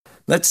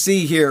Let's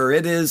see here.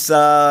 It is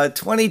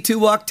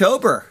 22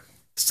 October,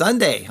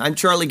 Sunday. I'm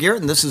Charlie Garrett,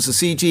 and this is the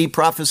CG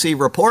Prophecy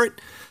Report.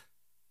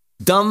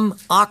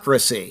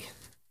 Dumbocracy.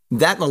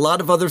 That and a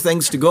lot of other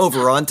things to go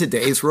over on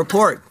today's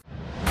report.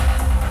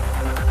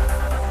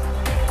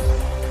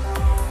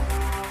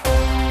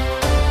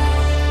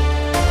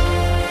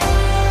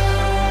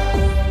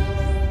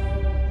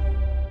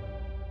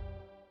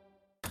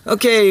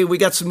 Okay, we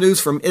got some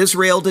news from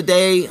Israel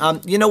today.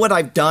 You know what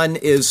I've done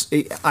is,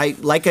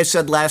 like I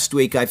said last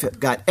week, I've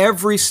got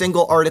every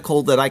single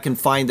article that I can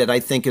find that I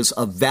think is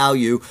of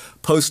value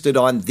posted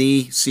on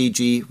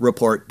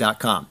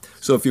thecgreport.com.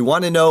 So if you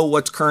want to know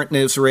what's current in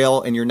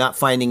Israel and you're not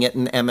finding it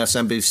in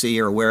MSNBC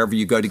or wherever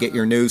you go to get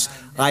your news,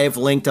 I have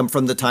linked them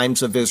from the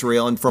Times of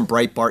Israel and from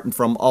Breitbart and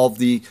from all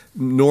the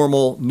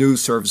normal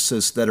news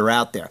services that are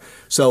out there.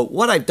 So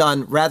what I've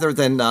done, rather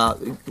than,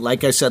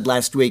 like I said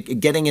last week,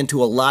 getting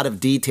into a lot of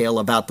detail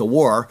about the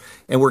war,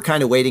 and we're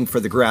kind of waiting for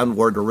the ground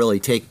war to really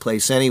take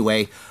place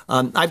anyway,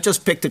 I've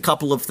just picked a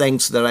couple of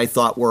things that I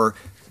thought were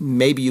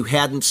maybe you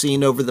hadn't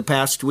seen over the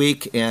past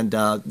week and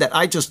that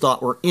I just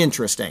thought were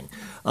interesting.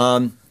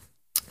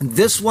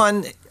 This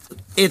one,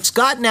 it's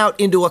gotten out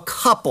into a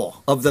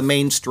couple of the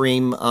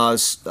mainstream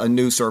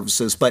news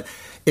services, but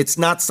it's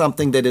not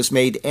something that has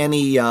made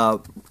any,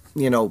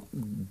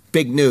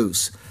 big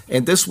news.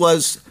 And this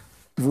was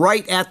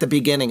right at the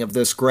beginning of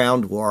this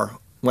ground war.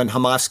 When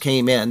Hamas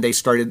came in, they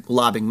started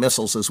lobbing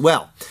missiles as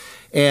well.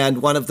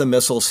 And one of the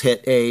missiles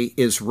hit a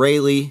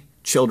Israeli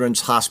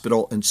children's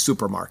hospital and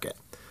supermarket.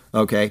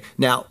 Okay.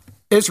 Now,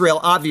 Israel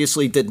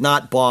obviously did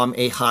not bomb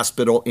a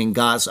hospital in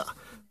Gaza.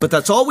 But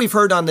that's all we've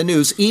heard on the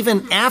news,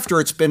 even after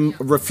it's been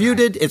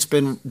refuted, it's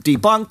been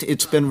debunked,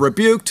 it's been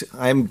rebuked.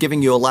 I'm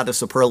giving you a lot of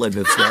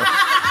superlatives there.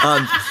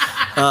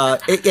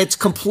 It's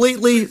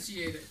completely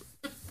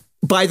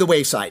by the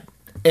wayside.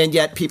 And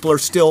yet people are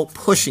still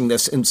pushing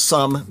this in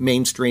some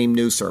mainstream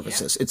news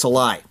services. It's a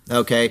lie,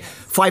 okay?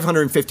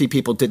 550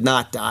 people did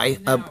not die.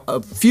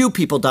 A few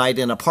people died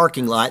in a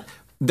parking lot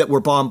that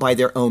were bombed by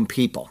their own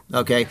people,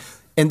 okay?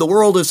 And the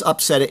world is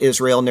upset at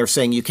Israel, and they're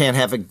saying you can't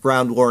have a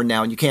ground war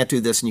now, and you can't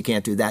do this, and you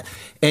can't do that.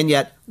 And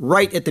yet,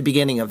 right at the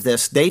beginning of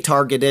this, they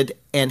targeted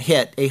and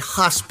hit a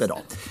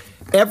hospital.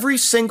 Every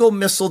single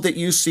missile that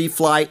you see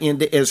fly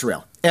into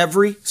Israel,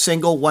 every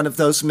single one of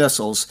those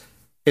missiles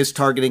is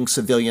targeting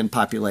civilian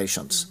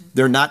populations.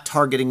 They're not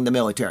targeting the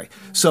military.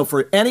 So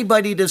for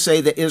anybody to say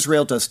that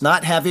Israel does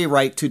not have a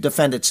right to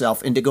defend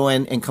itself and to go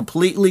in and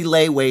completely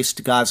lay waste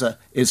to Gaza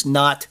is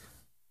not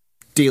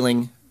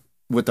dealing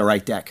with the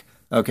right deck.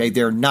 Okay,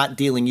 they're not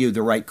dealing you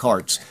the right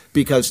cards,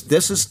 because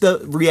this is the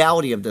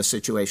reality of this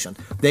situation.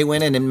 They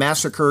went in and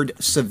massacred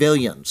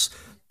civilians.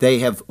 They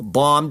have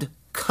bombed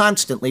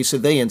constantly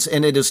civilians,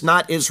 and it is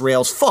not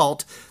Israel's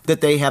fault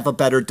that they have a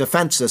better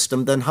defense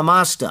system than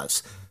Hamas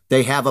does.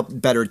 They have a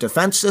better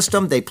defense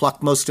system. They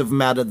pluck most of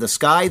them out of the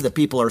sky. The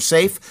people are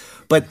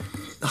safe, but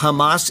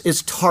Hamas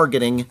is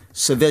targeting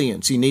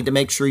civilians. You need to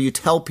make sure you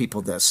tell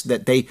people this,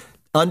 that they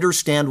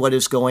understand what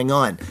is going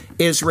on.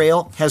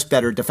 Israel has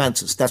better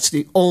defenses. That's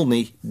the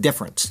only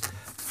difference.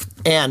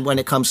 And when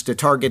it comes to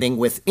targeting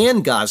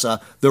within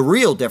Gaza, the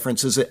real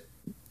difference is that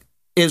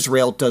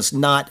Israel does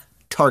not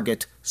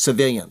target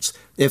civilians.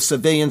 If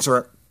civilians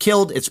are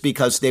killed, it's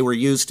because they were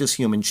used as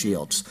human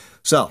shields.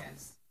 So,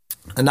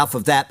 enough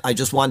of that. I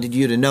just wanted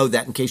you to know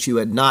that in case you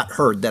had not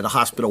heard that a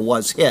hospital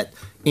was hit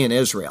in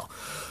Israel.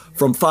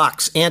 From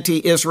Fox,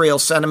 anti-Israel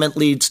sentiment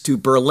leads to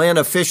Berlin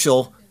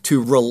official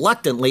to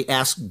reluctantly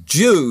ask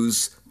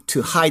Jews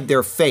to hide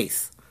their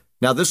faith.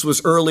 Now, this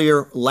was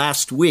earlier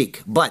last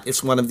week, but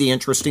it's one of the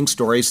interesting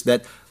stories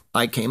that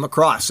I came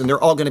across, and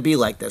they're all going to be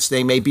like this.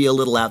 They may be a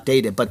little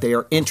outdated, but they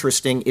are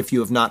interesting if you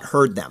have not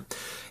heard them.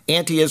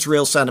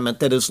 Anti-Israel sentiment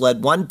that has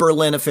led one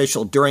Berlin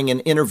official during an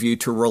interview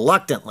to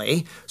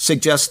reluctantly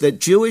suggest that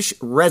Jewish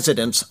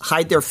residents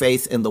hide their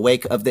faith in the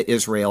wake of the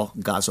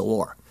Israel-Gaza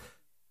war.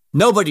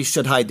 Nobody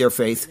should hide their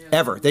faith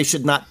ever. They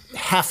should not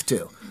have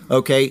to.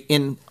 Okay,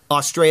 in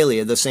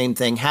Australia, the same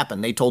thing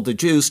happened. They told the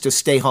Jews to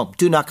stay home.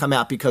 Do not come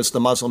out because the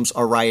Muslims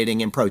are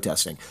rioting and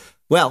protesting.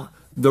 Well,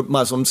 the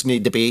Muslims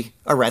need to be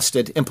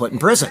arrested and put in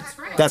prison.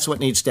 That's what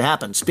needs to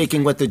happen.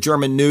 Speaking with the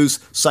German news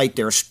site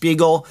Der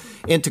Spiegel,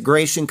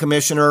 Integration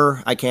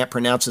Commissioner, I can't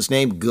pronounce his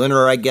name,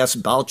 Gunnar,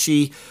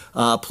 Balci,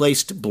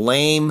 placed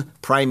blame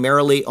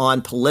primarily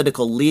on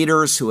political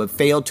leaders who have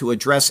failed to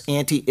address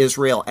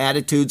anti-Israel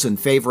attitudes in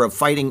favor of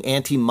fighting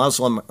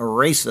anti-Muslim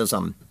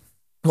racism.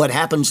 What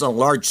happens on a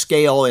large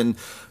scale in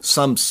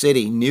some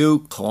city,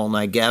 New Cologne,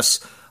 I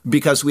guess,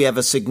 because we have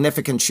a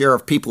significant share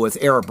of people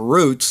with Arab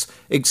roots,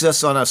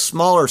 exists on a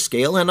smaller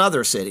scale in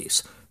other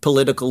cities.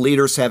 Political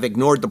leaders have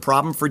ignored the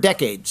problem for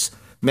decades.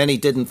 Many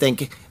didn't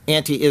think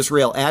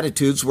anti-Israel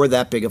attitudes were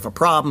that big of a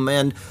problem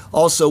and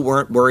also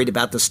weren't worried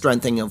about the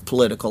strengthening of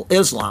political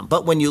Islam.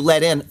 But when you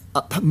let in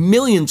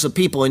millions of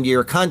people into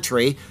your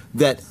country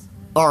that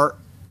are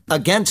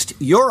against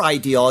your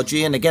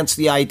ideology and against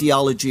the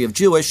ideology of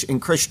Jewish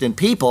and Christian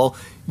people,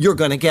 you're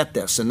going to get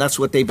this. And that's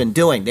what they've been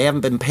doing. They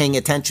haven't been paying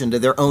attention to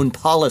their own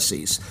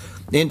policies.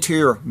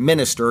 Interior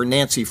Minister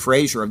Nancy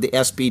Fraser of the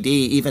SPD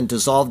even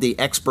dissolved the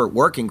expert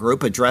working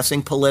group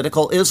addressing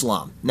political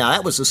Islam. Now,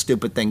 that was a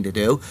stupid thing to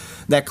do.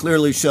 That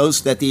clearly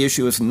shows that the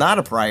issue is not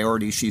a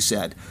priority, she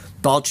said.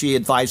 Balchi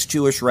advised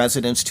Jewish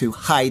residents to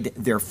hide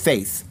their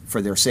faith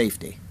for their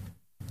safety.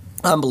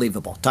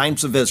 Unbelievable.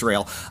 Times of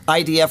Israel.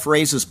 IDF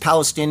raises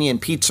Palestinian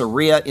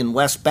pizzeria in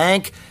West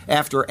Bank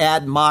after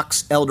ad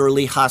mocks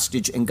elderly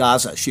hostage in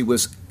Gaza. She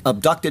was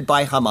abducted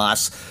by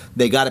Hamas.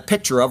 They got a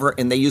picture of her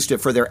and they used it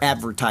for their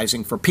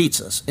advertising for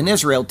pizzas. And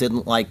Israel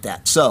didn't like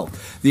that. So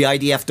the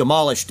IDF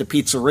demolished a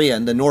pizzeria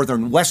in the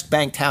northern West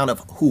Bank town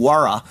of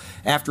Huwara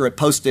after it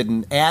posted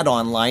an ad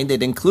online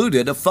that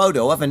included a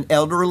photo of an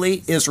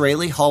elderly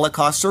Israeli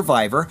Holocaust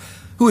survivor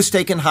who was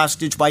taken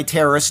hostage by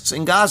terrorists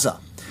in Gaza.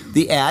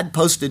 The ad,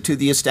 posted to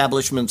the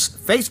establishment's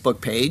Facebook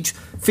page,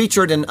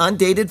 featured an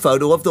undated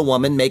photo of the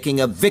woman making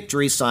a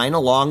victory sign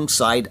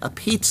alongside a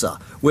pizza,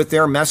 with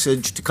their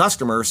message to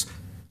customers,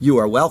 "You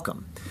are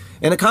welcome."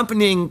 An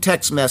accompanying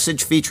text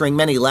message featuring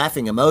many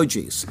laughing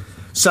emojis.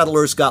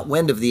 Settlers got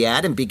wind of the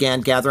ad and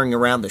began gathering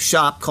around the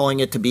shop, calling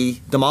it to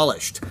be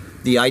demolished.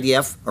 The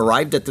IDF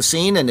arrived at the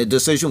scene and a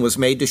decision was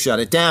made to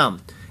shut it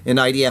down. An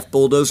IDF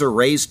bulldozer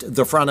raised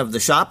the front of the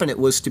shop and it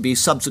was to be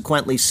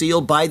subsequently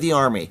sealed by the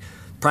army.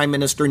 Prime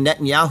Minister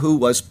Netanyahu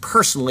was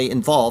personally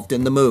involved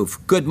in the move.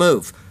 Good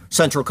move.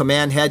 Central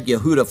Command head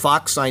Yehuda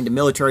Fox signed a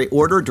military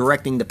order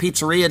directing the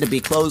pizzeria to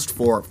be closed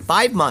for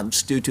 5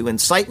 months due to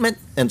incitement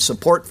and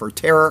support for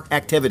terror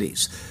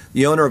activities.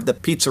 The owner of the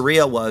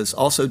pizzeria was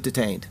also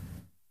detained.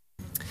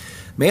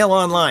 Mail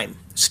Online.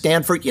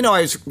 Stanford.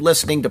 I was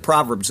listening to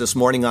Proverbs this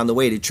morning on the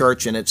way to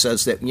church, and it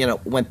says that,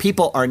 when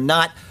people are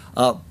not...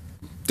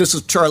 this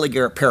is Charlie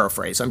Garrett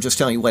paraphrase. I'm just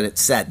telling you what it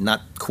said,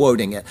 not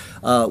quoting it.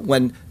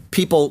 When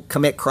people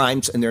commit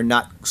crimes and they're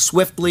not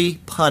swiftly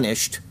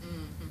punished,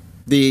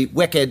 the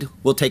wicked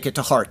will take it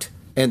to heart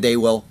and they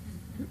will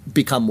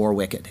become more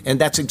wicked. And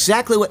that's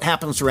exactly what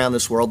happens around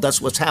this world. That's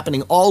what's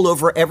happening all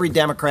over every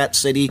Democrat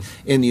city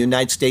in the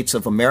United States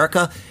of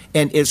America.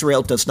 And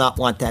Israel does not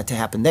want that to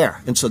happen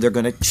there. And so they're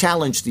going to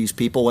challenge these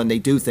people when they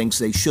do things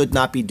they should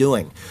not be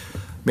doing.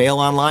 Mail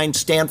Online.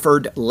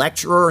 Stanford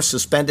lecturer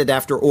suspended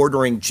after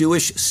ordering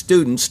Jewish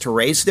students to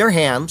raise their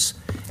hands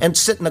and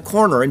sit in a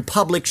corner in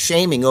public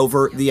shaming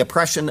over the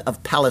oppression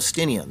of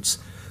Palestinians.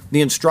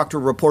 The instructor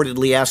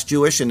reportedly asked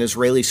Jewish and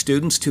Israeli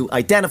students to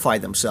identify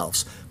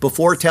themselves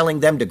before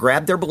telling them to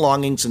grab their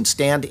belongings and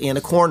stand in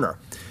a corner.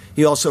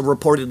 He also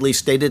reportedly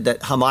stated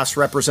that Hamas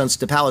represents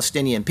the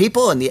Palestinian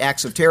people and the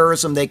acts of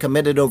terrorism they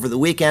committed over the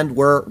weekend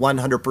were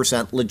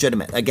 100%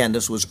 legitimate. Again,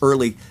 this was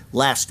early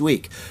last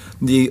week,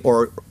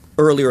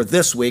 earlier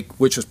this week,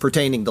 which was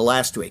pertaining to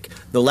last week.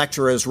 The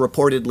lecturer has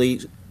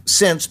reportedly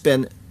since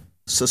been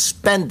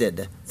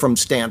suspended from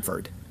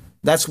Stanford.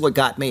 That's what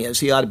got me, is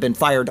he ought to have been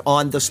fired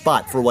on the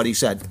spot for what he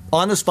said.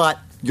 On the spot,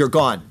 you're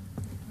gone.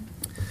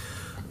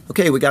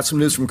 Okay, we got some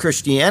news from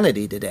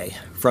Christianity today.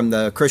 From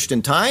the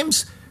Christian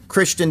Times,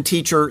 Christian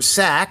teacher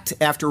sacked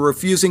after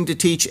refusing to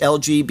teach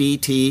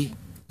LGBT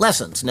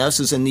lessons. Now,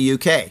 this is in the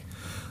UK.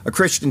 A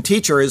Christian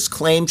teacher has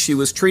claimed she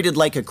was treated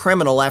like a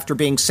criminal after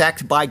being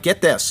sacked by,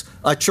 get this,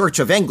 a Church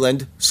of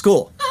England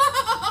school.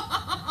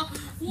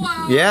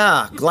 Wow.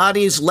 Yeah,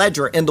 Gladys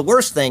Ledger. And the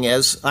worst thing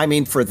is,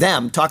 for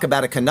them, talk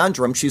about a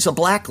conundrum, she's a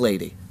black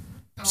lady.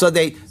 So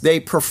they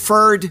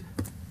preferred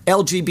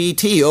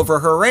LGBT over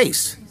her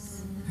race.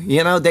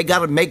 They got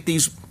to make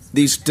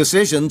these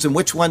decisions, and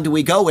which one do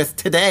we go with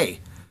today?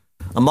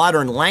 A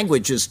modern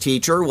languages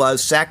teacher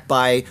was sacked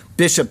by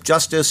Bishop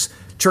Justice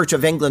Church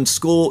of England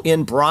School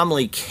in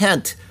Bromley,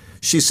 Kent.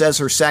 She says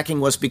her sacking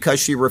was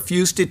because she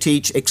refused to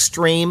teach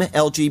extreme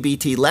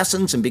LGBT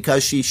lessons and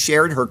because she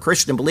shared her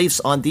Christian beliefs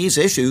on these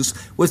issues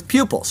with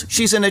pupils.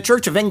 She's in a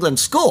Church of England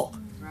school.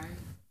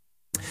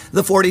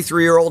 The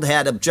 43-year-old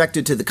had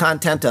objected to the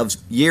content of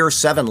Year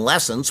 7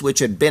 lessons, which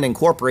had been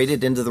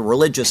incorporated into the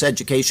religious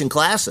education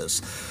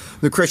classes.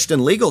 The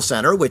Christian Legal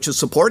Center, which is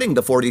supporting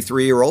the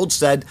 43-year-old,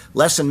 said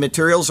lesson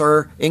materials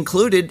are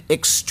included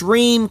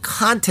extreme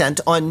content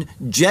on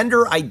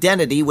gender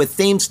identity with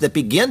themes that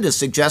begin to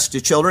suggest to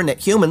children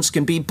that humans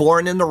can be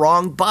born in the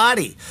wrong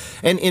body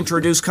and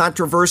introduce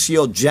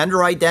controversial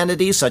gender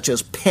identities such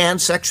as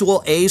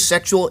pansexual,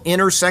 asexual,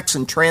 intersex,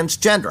 and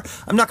transgender.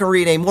 I'm not going to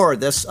read any more of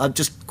this. I'll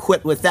just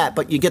quit with that,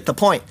 but you get the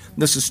point.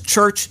 This is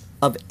Church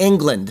of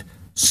England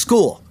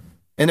School.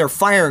 And they're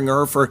firing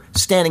her for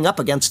standing up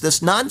against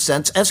this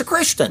nonsense as a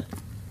Christian.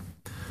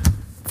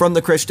 From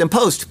the Christian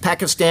Post,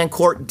 Pakistan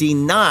court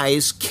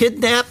denies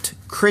kidnapped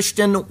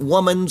Christian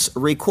woman's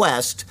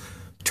request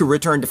to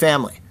return to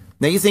family.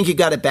 Now, you think you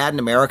got it bad in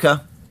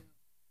America?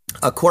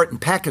 A court in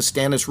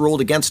Pakistan has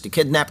ruled against a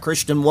kidnapped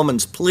Christian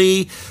woman's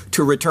plea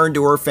to return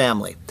to her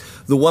family.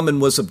 The woman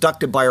was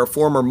abducted by her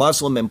former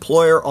Muslim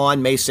employer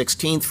on May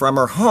 16th from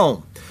her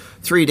home.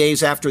 3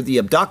 days after the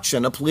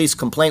abduction, a police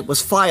complaint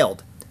was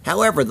filed.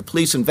 However, the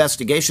police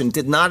investigation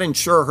did not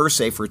ensure her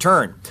safe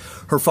return.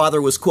 Her father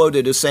was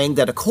quoted as saying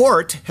that a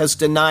court has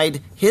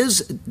denied his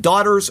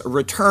daughter's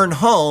return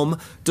home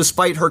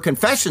despite her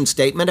confession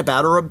statement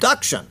about her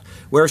abduction,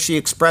 where she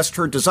expressed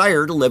her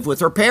desire to live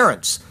with her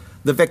parents.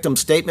 The victim's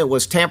statement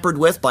was tampered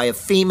with by a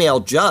female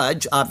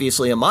judge,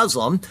 obviously a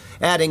Muslim,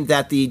 adding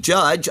that the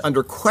judge,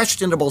 under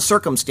questionable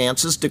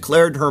circumstances,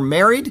 declared her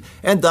married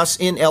and thus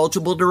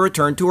ineligible to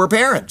return to her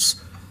parents.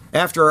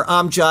 After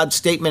Amjad's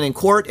statement in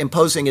court,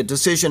 imposing a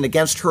decision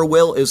against her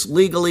will is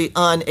legally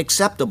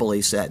unacceptable,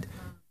 he said.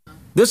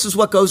 This is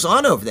what goes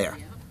on over there.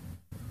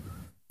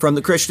 From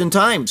the Christian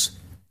Times,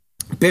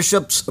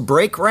 bishops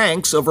break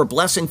ranks over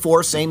blessing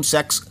for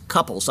same-sex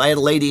couples. I had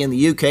a lady in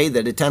the UK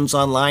that attends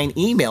online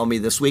email me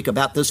this week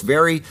about this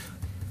very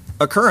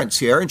occurrence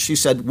here, and she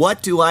said,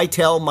 "What do I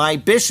tell my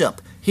bishop?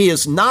 He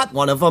is not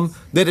one of them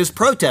that is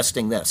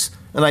protesting this."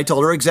 And I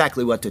told her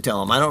exactly what to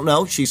tell him. I don't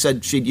know. She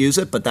said she'd use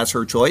it, but that's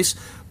her choice.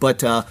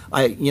 But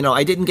I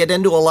didn't get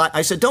into a lot.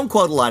 I said, don't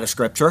quote a lot of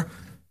scripture.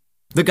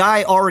 The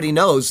guy already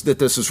knows that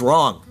this is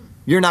wrong.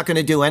 You're not going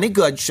to do any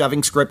good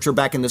shoving scripture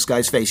back in this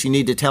guy's face. You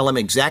need to tell him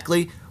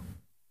exactly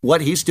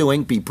what he's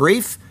doing. Be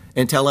brief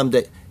and tell him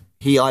that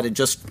he ought to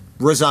just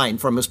resign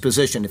from his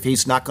position if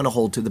he's not going to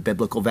hold to the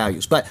biblical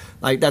values. But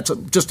that's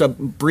just a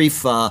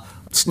brief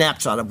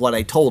snapshot of what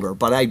I told her.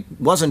 But I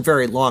wasn't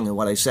very long in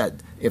what I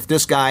said. If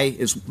this guy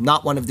is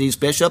not one of these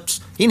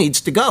bishops, he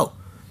needs to go.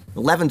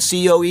 11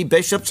 COE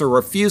bishops are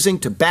refusing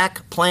to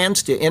back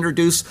plans to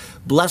introduce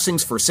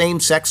blessings for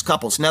same-sex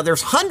couples. Now,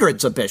 there's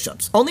hundreds of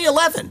bishops. Only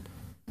 11.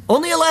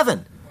 Only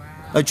 11. Wow.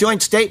 A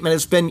joint statement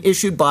has been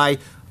issued by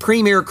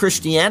Premier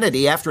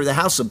Christianity after the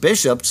House of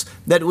Bishops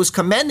that it was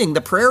commending the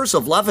prayers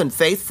of love and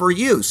faith for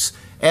use,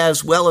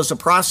 as well as a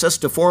process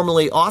to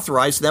formally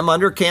authorize them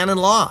under canon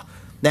law.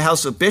 The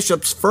House of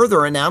Bishops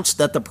further announced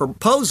that the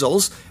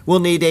proposals will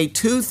need a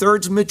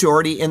 2/3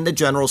 majority in the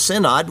General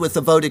Synod, with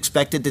the vote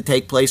expected to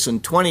take place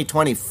in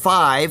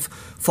 2025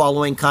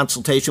 following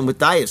consultation with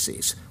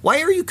dioceses.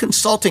 Why are you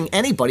consulting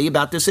anybody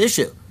about this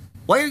issue?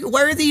 Why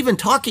are they even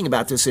talking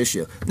about this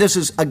issue? This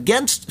is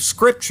against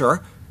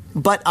Scripture,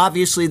 but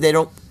obviously they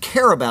don't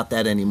care about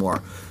that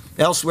anymore.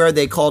 Elsewhere,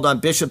 they called on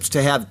bishops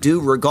to have due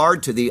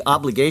regard to the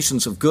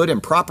obligations of good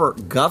and proper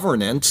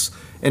governance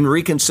and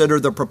reconsider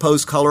the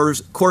proposed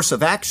course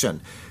of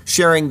action,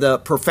 sharing the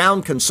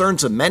profound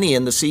concerns of many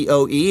in the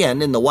COE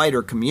and in the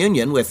wider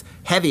communion. With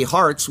heavy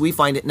hearts, we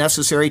find it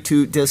necessary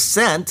to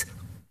dissent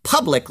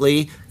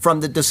publicly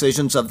from the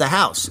decisions of the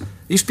House.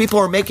 These people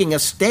are making a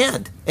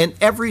stand, and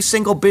every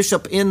single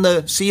bishop in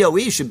the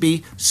COE should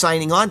be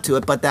signing on to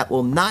it, but that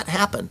will not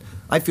happen.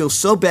 I feel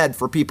so bad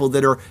for people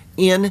that are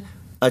in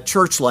a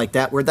church like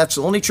that, where that's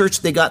the only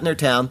church they got in their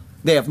town.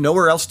 They have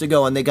nowhere else to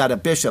go, and they got a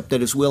bishop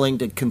that is willing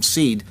to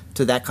concede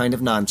to that kind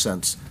of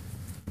nonsense.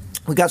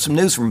 We got some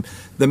news from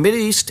the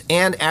Mideast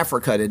and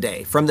Africa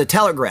today. From the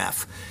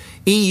Telegraph,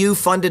 EU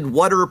funded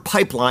water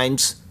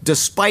pipelines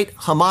despite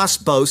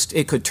Hamas boast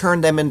it could turn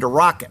them into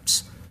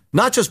rockets.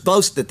 Not just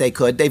boast that they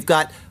could, they've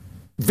got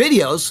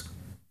videos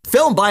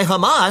filmed by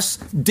Hamas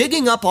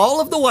digging up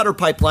all of the water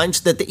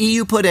pipelines that the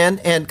EU put in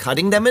and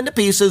cutting them into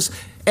pieces,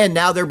 and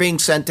now they're being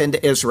sent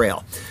into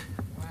Israel.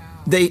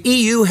 The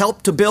EU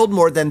helped to build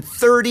more than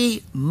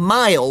 30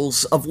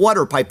 miles of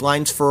water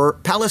pipelines for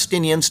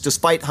Palestinians,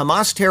 despite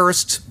Hamas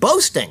terrorists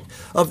boasting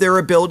of their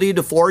ability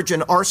to forge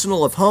an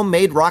arsenal of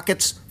homemade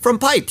rockets from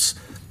pipes.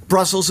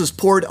 Brussels has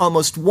poured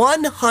almost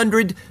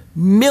 100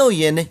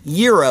 million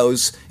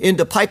euros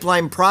into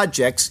pipeline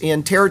projects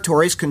in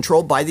territories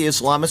controlled by the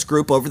Islamist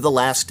group over the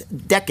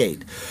last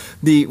decade.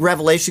 The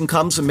revelation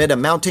comes amid a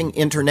mounting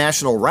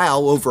international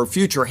row over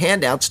future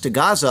handouts to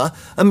Gaza,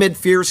 amid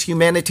fears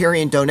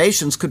humanitarian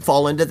donations could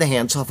fall into the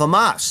hands of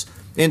Hamas.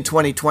 In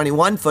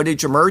 2021,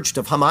 footage emerged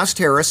of Hamas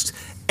terrorists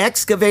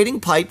excavating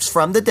pipes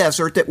from the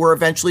desert that were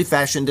eventually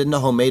fashioned into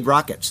homemade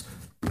rockets.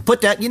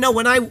 Put that,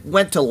 when I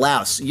went to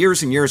Laos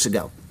years and years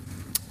ago,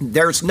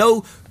 there's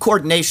no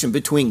coordination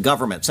between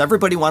governments.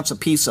 Everybody wants a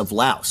piece of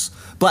Laos,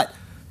 but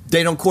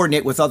they don't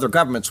coordinate with other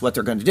governments what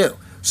they're going to do.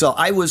 So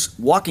I was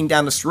walking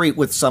down the street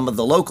with some of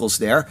the locals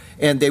there,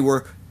 and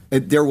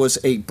there was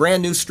a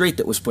brand new street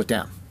that was put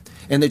down.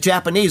 And the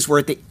Japanese were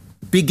at the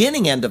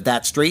beginning end of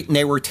that street, and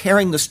they were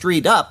tearing the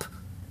street up.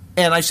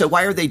 And I said,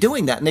 why are they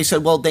doing that? And they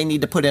said, well, they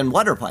need to put in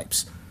water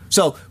pipes.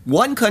 So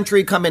one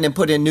country come in and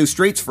put in new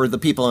streets for the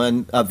people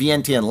in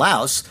Vientiane and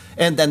Laos,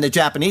 and then the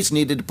Japanese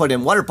needed to put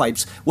in water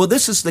pipes. Well,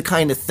 this is the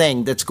kind of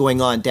thing that's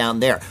going on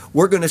down there.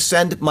 We're going to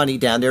send money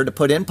down there to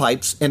put in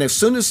pipes, and as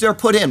soon as they're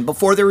put in,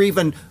 before they're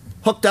even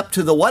hooked up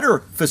to the water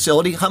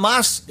facility,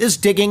 Hamas is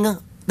digging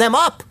them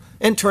up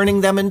and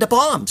turning them into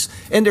bombs.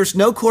 And there's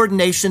no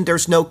coordination,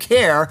 there's no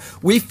care.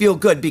 We feel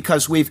good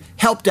because we've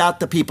helped out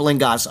the people in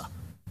Gaza.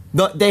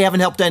 They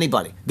haven't helped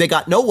anybody. They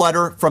got no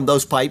water from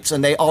those pipes,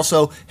 and they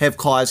also have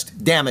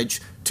caused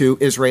damage to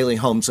Israeli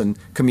homes and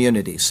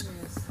communities.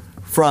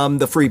 From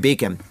the Free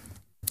Beacon,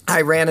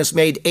 Iran has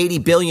made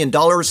 $80 billion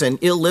in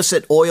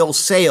illicit oil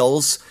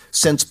sales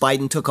since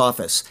Biden took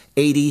office.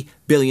 $80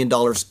 billion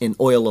in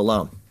oil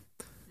alone.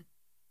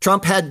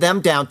 Trump had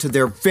them down to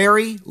their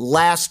very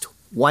last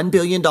 $1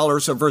 billion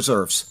of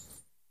reserves.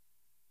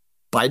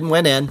 Biden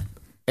went in,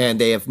 and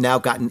they have now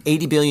gotten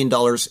 $80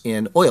 billion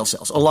in oil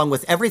sales, along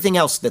with everything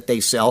else that they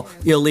sell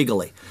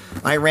illegally.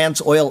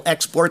 Iran's oil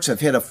exports have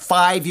hit a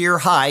 5-year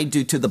high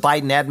due to the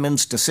Biden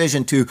admin's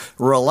decision to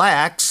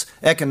relax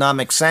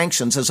economic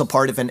sanctions as a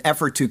part of an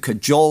effort to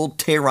cajole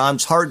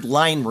Tehran's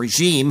hardline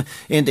regime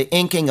into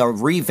inking a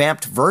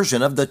revamped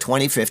version of the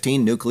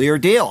 2015 nuclear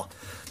deal.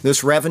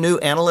 This revenue,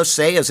 analysts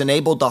say, has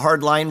enabled the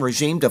hardline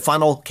regime to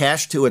funnel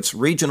cash to its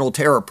regional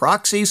terror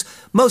proxies,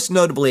 most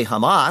notably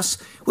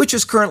Hamas, which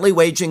is currently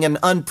waging an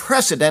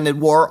unprecedented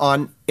war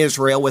on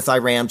Israel with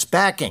Iran's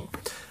backing.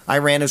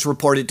 Iran is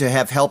reported to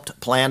have helped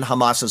plan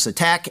Hamas's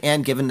attack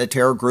and given the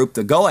terror group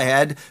the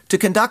go-ahead to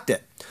conduct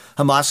it.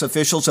 Hamas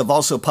officials have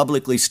also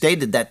publicly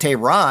stated that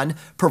Tehran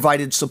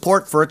provided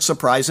support for its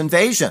surprise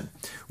invasion.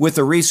 With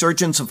the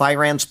resurgence of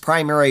Iran's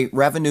primary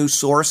revenue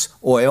source,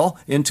 oil,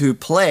 into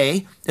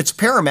play, it's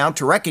paramount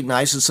to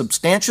recognize the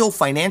substantial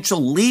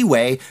financial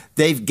leeway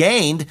they've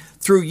gained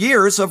through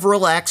years of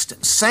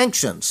relaxed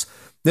sanctions.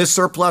 This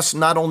surplus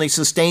not only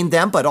sustained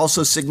them, but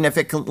also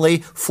significantly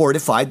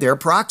fortified their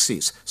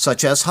proxies,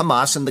 such as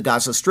Hamas in the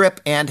Gaza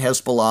Strip and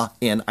Hezbollah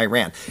in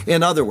Iran.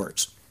 In other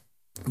words,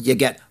 you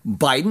get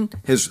Biden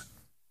has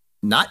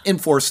not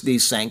enforced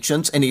these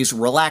sanctions, and he's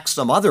relaxed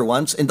some other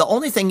ones, and the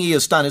only thing he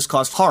has done is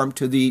caused harm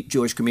to the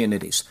Jewish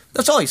communities.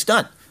 That's all he's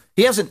done.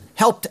 He hasn't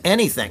helped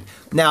anything.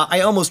 Now,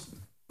 I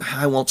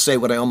won't say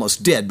what I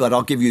almost did, but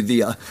I'll give you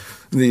the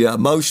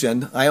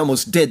motion. I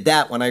almost did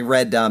that when I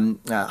read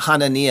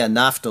Hananiah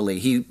Naftali.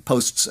 He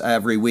posts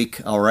every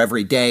week or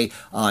every day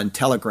on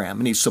Telegram,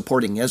 and he's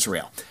supporting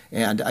Israel.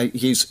 And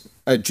he's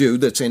a Jew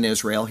that's in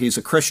Israel. He's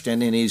a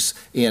Christian, and he's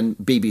in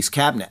Bibi's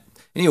cabinet.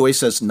 And he always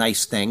says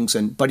nice things,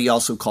 but he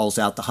also calls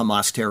out the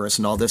Hamas terrorists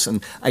and all this,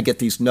 and I get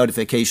these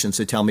notifications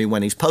to tell me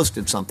when he's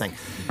posted something.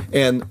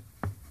 And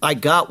I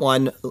got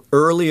one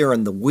earlier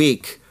in the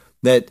week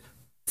that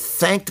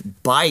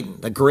thanked Biden,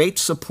 the great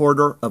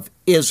supporter of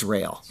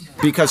Israel,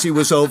 because he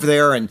was over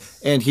there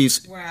and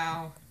he's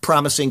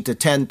promising to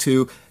tend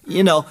to,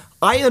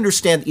 I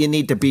understand that you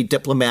need to be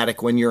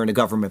diplomatic when you're in a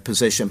government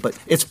position, but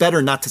it's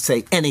better not to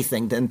say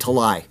anything than to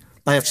lie.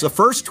 That's the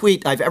first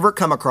tweet I've ever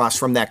come across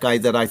from that guy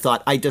that I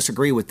thought, I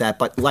disagree with that.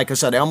 But like I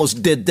said, I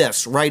almost did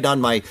this right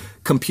on my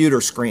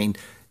computer screen,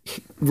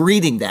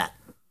 reading that.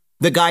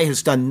 The guy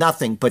has done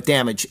nothing but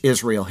damage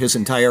Israel his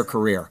entire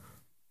career.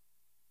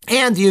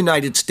 And the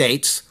United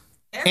States,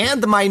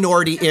 and the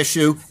minority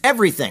issue,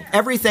 everything.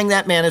 Everything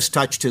that man has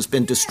touched has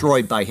been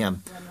destroyed by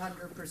him.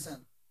 100%.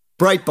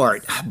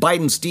 Breitbart,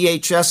 Biden's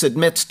DHS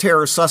admits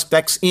terror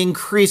suspects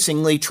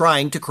increasingly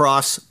trying to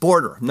cross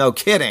border. No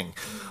kidding.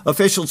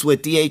 Officials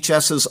with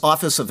DHS's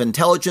Office of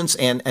Intelligence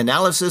and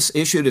Analysis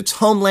issued its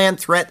Homeland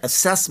Threat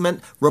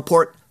Assessment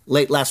report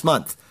late last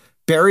month.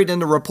 Buried in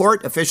the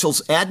report,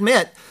 officials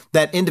admit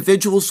that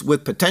individuals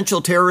with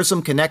potential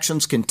terrorism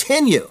connections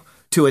continue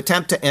to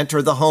attempt to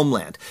enter the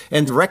homeland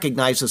and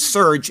recognize a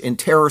surge in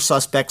terror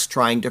suspects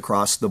trying to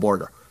cross the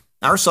border.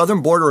 Our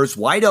southern border is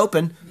wide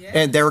open,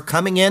 and they're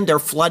coming in, they're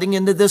flooding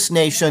into this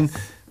nation.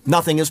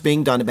 Nothing is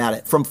being done about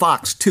it. From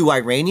Fox, 2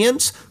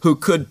 Iranians who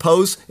could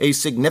pose a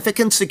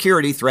significant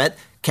security threat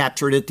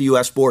captured at the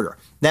U.S. border.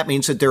 That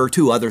means that there are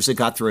 2 others that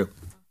got through.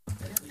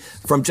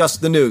 From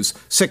Just the News,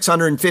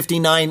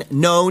 659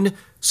 known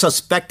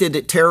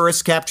suspected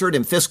terrorists captured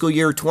in fiscal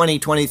year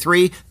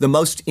 2023, the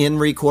most in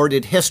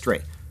recorded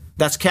history.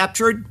 That's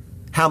captured.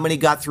 How many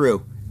got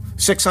through?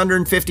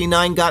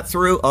 659 got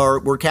through or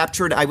were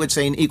captured. I would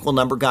say an equal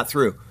number got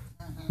through.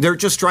 They're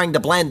just trying to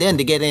blend in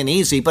to get in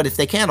easy, but if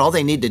they can, all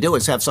they need to do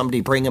is have somebody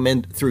bring them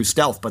in through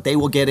stealth, but they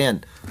will get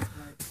in.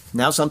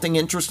 Now something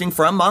interesting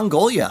from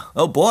Mongolia.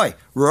 Oh boy,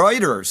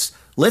 Reuters.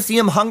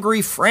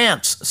 Lithium-hungry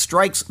France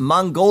strikes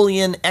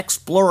Mongolian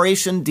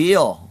exploration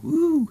deal.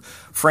 Ooh.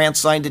 France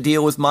signed a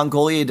deal with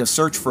Mongolia to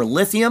search for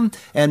lithium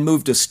and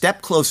moved a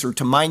step closer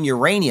to mine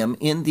uranium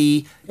in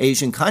the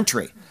Asian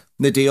country.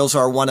 The deals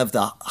are one of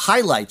the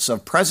highlights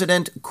of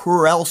President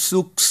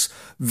Kurelsukh's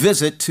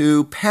visit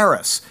to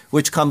Paris,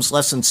 which comes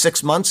less than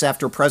 6 months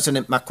after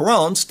President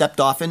Macron stepped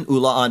off in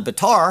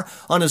Ulaanbaatar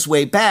on his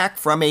way back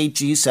from a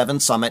G7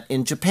 summit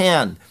in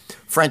Japan.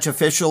 French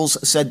officials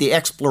said the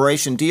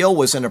exploration deal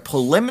was in a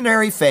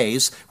preliminary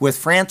phase, with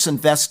France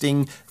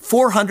investing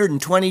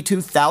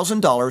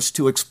 $422,000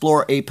 to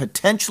explore a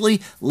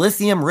potentially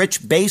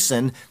lithium-rich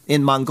basin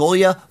in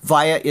Mongolia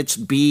via its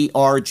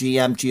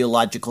BRGM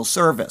geological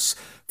service.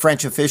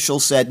 French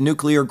officials said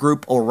nuclear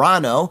group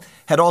Orano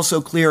had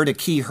also cleared a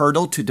key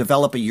hurdle to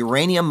develop a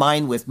uranium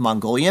mine with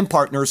Mongolian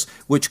partners,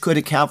 which could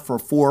account for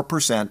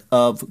 4%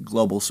 of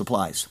global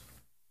supplies.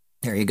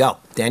 There you go.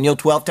 Daniel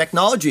 12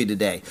 Technology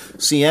today.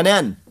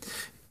 CNN.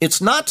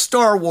 It's not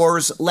Star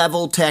Wars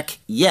level tech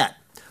yet,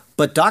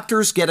 but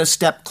doctors get a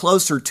step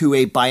closer to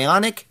a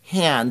bionic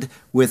hand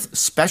with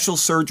special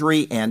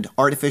surgery and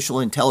artificial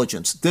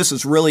intelligence. This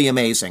is really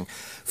amazing.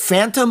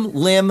 Phantom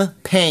limb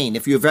pain.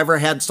 If you've ever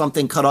had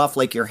something cut off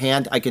like your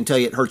hand, I can tell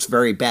you it hurts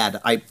very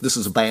bad. This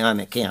is a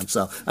bionic hand,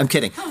 so I'm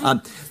kidding.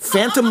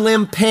 Phantom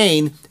limb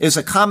pain is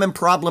a common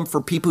problem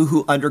for people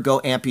who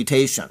undergo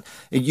amputation.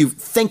 You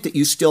think that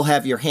you still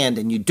have your hand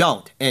and you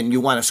don't, and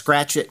you want to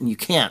scratch it and you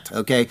can't,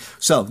 okay?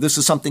 So this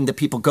is something that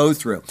people go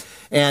through.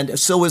 And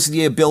so is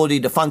the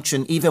ability to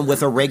function even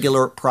with a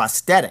regular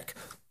prosthetic.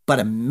 But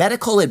a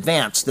medical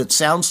advance that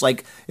sounds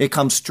like it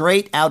comes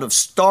straight out of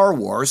Star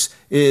Wars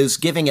is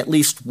giving at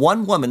least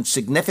one woman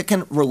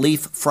significant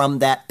relief from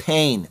that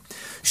pain.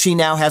 She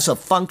now has a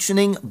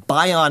functioning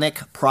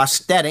bionic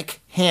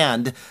prosthetic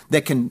hand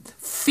that can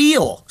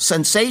feel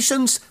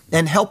sensations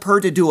and help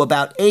her to do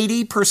about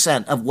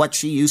 80% of what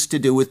she used to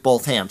do with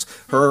both hands.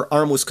 Her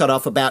arm was cut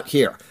off about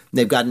here.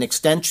 They've got an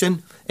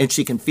extension, and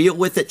she can feel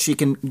with it. She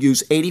can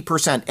use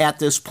 80% at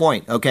this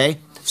point, okay?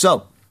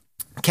 So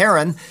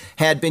Karen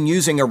had been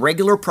using a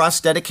regular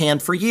prosthetic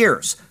hand for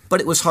years, but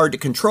it was hard to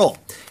control.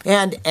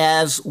 And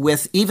as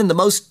with even the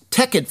most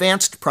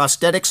tech-advanced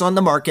prosthetics on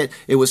the market,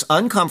 it was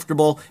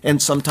uncomfortable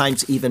and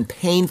sometimes even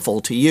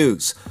painful to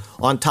use.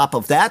 On top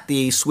of that,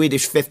 the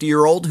Swedish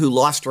 50-year-old who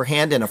lost her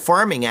hand in a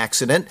farming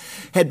accident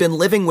had been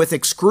living with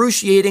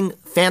excruciating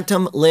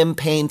phantom limb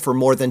pain for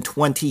more than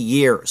 20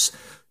 years.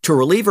 To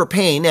relieve her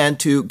pain and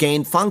to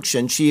gain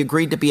function, she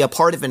agreed to be a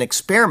part of an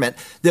experiment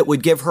that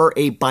would give her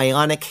a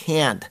bionic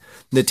hand.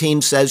 The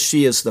team says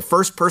she is the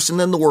first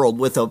person in the world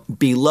with a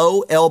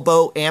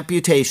below-elbow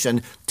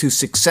amputation to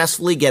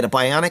successfully get a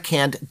bionic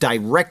hand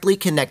directly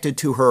connected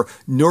to her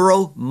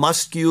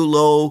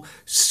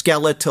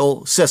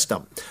neuromusculoskeletal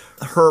system.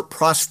 Her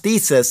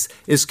prosthesis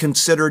is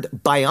considered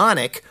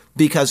bionic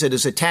because it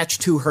is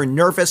attached to her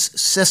nervous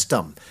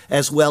system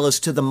as well as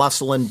to the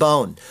muscle and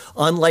bone,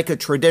 unlike a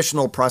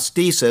traditional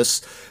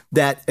prosthesis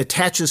that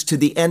attaches to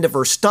the end of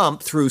her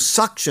stump through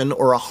suction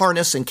or a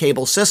harness and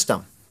cable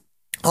system.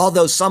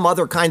 Although some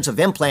other kinds of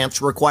implants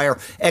require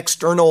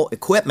external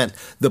equipment,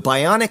 the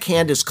bionic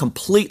hand is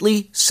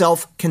completely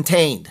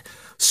self-contained.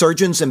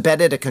 Surgeons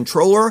embedded a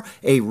controller,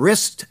 a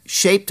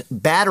wrist-shaped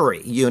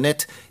battery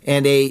unit,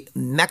 and a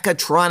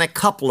mechatronic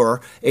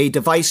coupler, a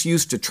device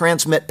used to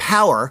transmit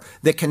power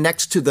that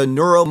connects to the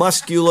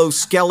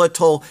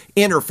neuromusculoskeletal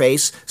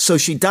interface, so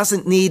she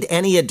doesn't need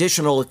any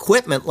additional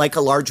equipment like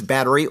a large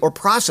battery or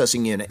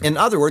processing unit. In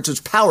other words, it's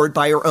powered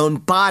by her own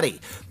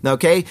body,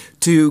 okay,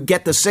 to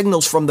get the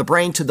signals from the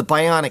brain to the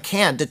bionic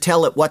hand to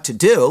tell it what to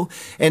do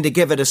and to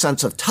give it a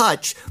sense of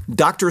touch.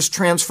 Doctors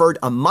transferred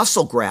a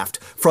muscle graft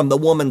from the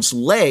woman's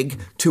leg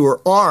to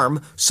her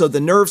arm so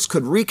the nerves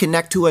could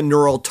reconnect to a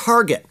neural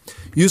target.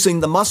 Using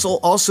the muscle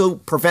also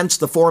prevents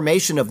the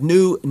formation of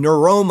new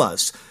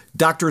neuromas.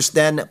 Doctors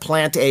then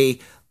plant a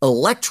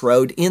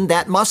electrode in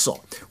that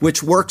muscle,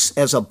 which works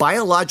as a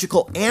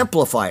biological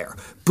amplifier,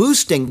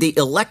 boosting the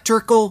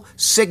electrical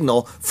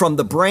signal from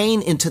the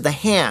brain into the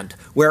hand,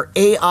 where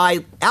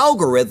AI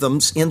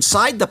algorithms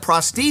inside the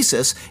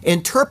prosthesis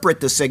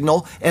interpret the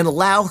signal and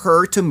allow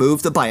her to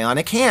move the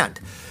bionic hand.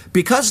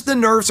 Because the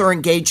nerves are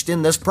engaged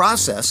in this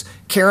process,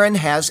 Karen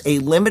has a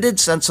limited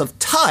sense of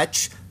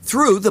touch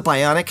through the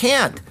bionic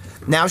hand.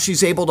 Now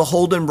she's able to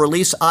hold and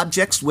release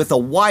objects with a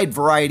wide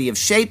variety of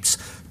shapes,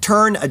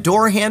 turn a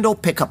door handle,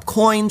 pick up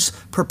coins,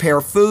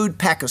 prepare food,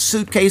 pack a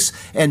suitcase,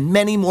 and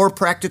many more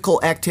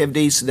practical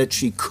activities that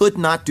she could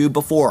not do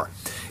before.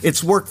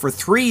 It's worked for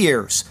 3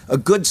 years, a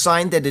good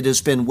sign that it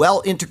has been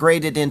well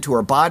integrated into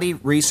her body,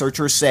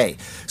 researchers say.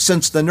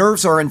 Since the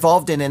nerves are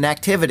involved in an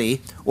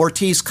activity,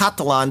 Ortiz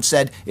Catalan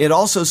said it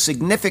also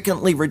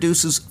significantly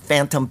reduces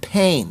phantom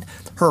pain.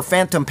 Her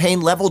phantom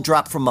pain level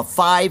dropped from a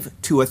 5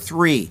 to a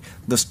 3,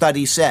 the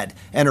study said,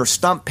 and her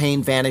stump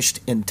pain vanished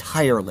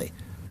entirely.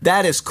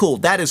 That is cool.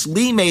 That is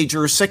Lee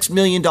Major's $6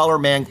 Million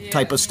Man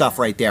type of stuff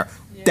right there.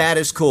 Yeah. That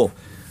is cool.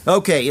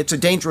 Okay, it's a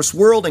dangerous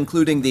world,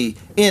 including the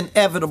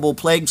inevitable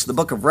plagues the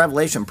book of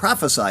Revelation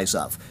prophesies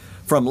of.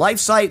 From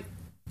LifeSite,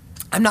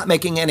 I'm not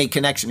making any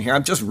connection here.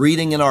 I'm just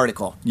reading an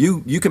article. You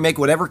can make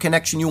whatever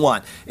connection you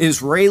want.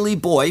 Israeli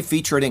boy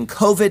featured in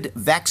COVID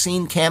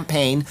vaccine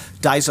campaign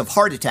dies of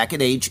heart attack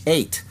at age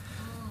 8.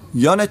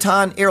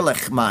 Yonatan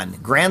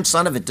Ehrlichman,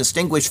 grandson of a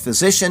distinguished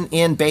physician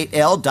in Beit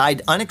El,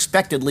 died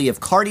unexpectedly of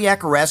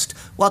cardiac arrest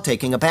while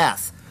taking a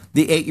bath.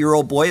 The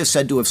 8-year-old boy is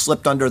said to have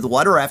slipped under the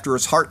water after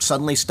his heart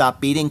suddenly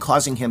stopped beating,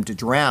 causing him to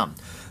drown.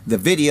 The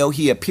video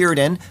he appeared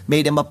in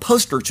made him a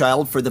poster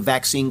child for the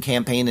vaccine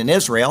campaign in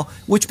Israel,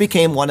 which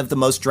became one of the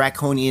most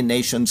draconian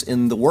nations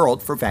in the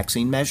world for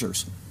vaccine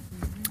measures.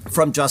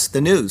 From Just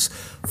the News,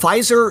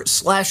 Pfizer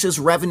slashes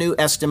revenue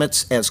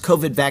estimates as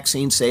COVID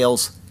vaccine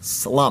sales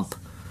slump.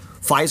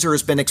 Pfizer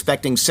has been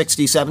expecting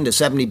 $67 to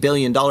 $70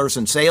 billion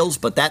in sales,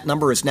 but that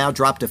number has now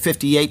dropped to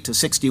 $58 to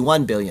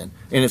 $61 billion,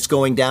 and it's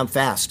going down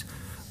fast.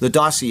 The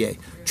dossier,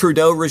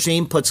 Trudeau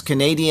regime puts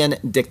Canadian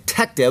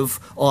detective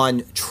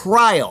on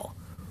trial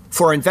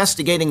for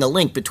investigating a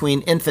link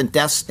between infant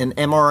deaths and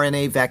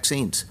mRNA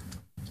vaccines.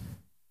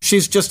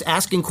 She's just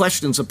asking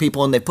questions of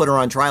people, and they put her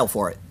on trial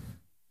for it.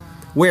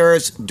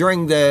 Whereas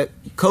during the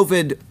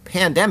COVID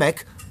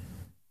pandemic,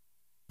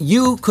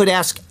 you could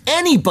ask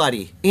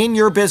anybody in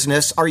your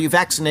business, are you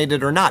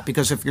vaccinated or not?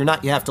 Because if you're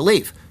not, you have to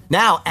leave.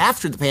 Now,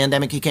 after the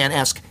pandemic, you can't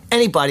ask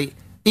anybody,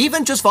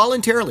 even just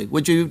voluntarily.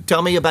 Would you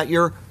tell me about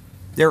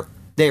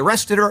they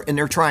arrested her and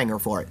they're trying her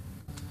for it.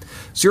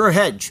 Zero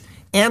Hedge,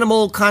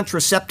 animal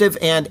contraceptive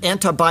and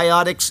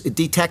antibiotics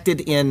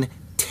detected in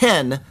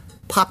 10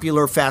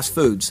 popular fast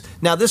foods.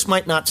 Now, this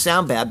might not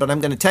sound bad, but I'm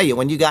going to tell you,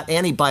 when you got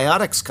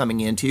antibiotics coming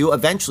into you,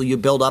 eventually you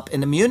build up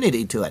an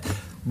immunity to it.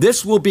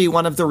 This will be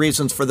one of the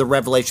reasons for the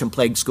Revelation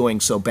plagues going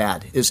so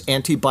bad, is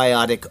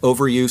antibiotic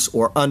overuse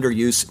or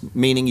underuse,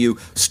 meaning you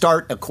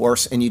start a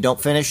course and you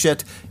don't finish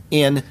it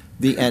in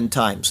the end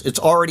times. It's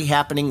already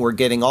happening. We're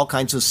getting all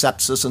kinds of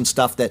sepsis and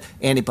stuff that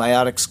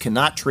antibiotics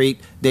cannot treat.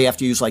 They have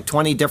to use like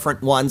 20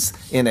 different ones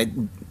in a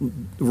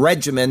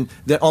regimen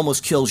that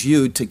almost kills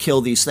you to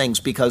kill these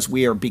things because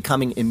we are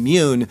becoming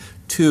immune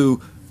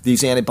to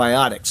these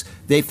antibiotics.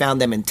 They found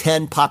them in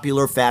 10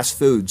 popular fast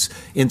foods.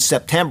 In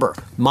September,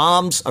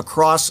 moms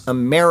across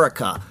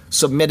America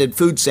submitted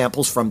food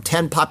samples from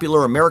 10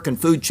 popular American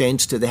food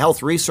chains to the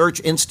Health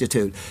Research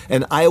Institute,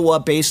 an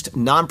Iowa-based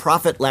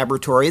nonprofit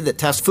laboratory that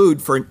tests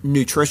food for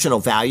nutritional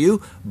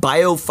value,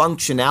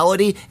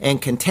 biofunctionality,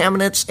 and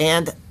contaminants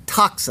and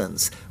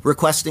toxins,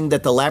 requesting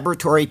that the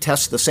laboratory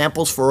test the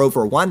samples for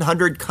over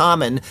 100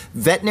 common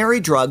veterinary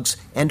drugs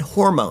and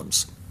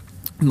hormones.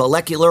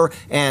 Molecular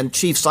and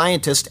chief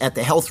scientist at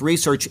the Health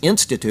Research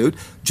Institute,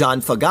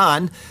 John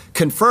Fagan,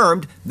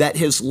 confirmed that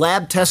his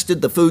lab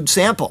tested the food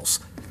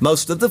samples.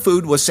 Most of the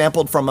food was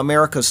sampled from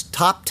America's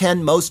top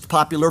 10 most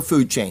popular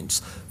food chains.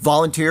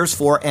 Volunteers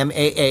for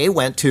MAA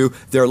went to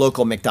their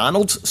local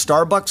McDonald's,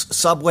 Starbucks,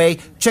 Subway,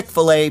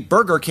 Chick-fil-A,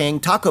 Burger King,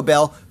 Taco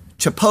Bell,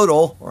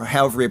 Chipotle, or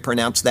however you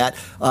pronounce that,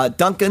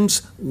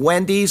 Dunkin's,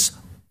 Wendy's,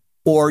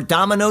 or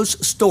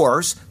Domino's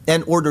stores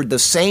and ordered the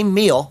same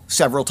meal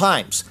several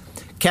times.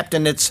 Kept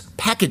in its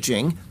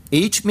packaging,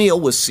 each meal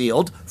was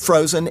sealed,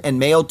 frozen, and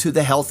mailed to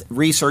the Health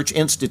Research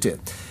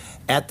Institute.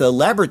 At the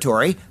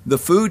laboratory, the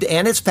food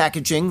and its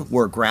packaging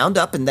were ground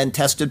up and then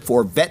tested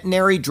for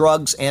veterinary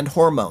drugs and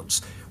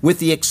hormones. With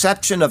the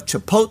exception of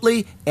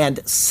Chipotle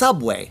and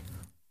Subway,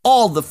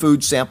 all the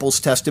food samples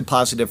tested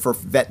positive for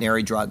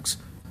veterinary drugs.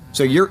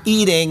 So you're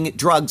eating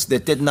drugs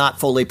that did not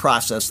fully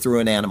process through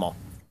an animal.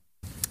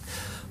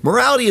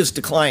 Morality is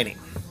declining.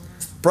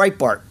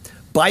 Breitbart.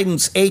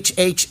 Biden's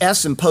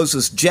HHS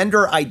imposes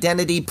gender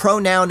identity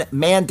pronoun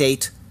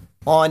mandate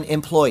on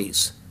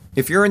employees.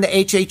 If you're in the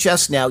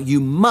HHS now,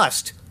 you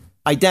must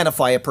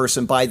identify a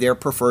person by their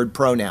preferred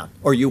pronoun,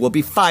 or you will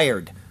be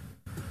fired.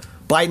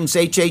 Biden's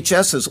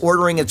HHS is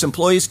ordering its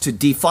employees to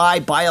defy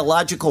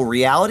biological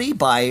reality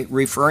by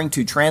referring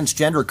to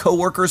transgender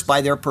coworkers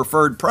by their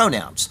preferred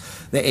pronouns.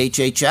 The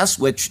HHS,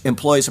 which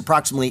employs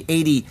approximately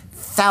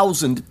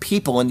 80,000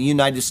 people in the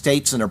United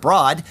States and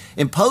abroad,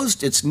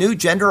 imposed its new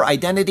gender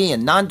identity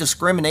and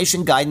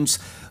non-discrimination guidance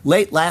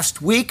late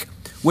last week,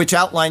 which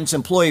outlines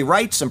employee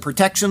rights and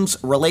protections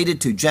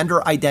related to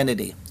gender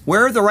identity.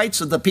 Where are the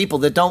rights of the people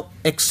that don't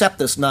accept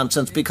this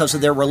nonsense because of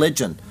their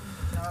religion?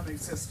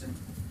 Non-existent.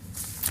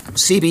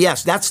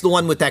 CBS, that's the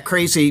one with that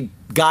crazy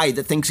guy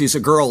that thinks he's a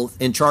girl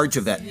in charge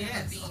of it.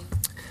 Yes.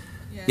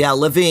 Yeah,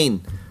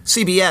 Levine.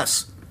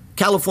 CBS,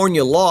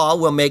 California law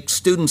will make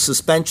student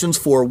suspensions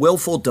for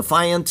willful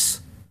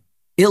defiance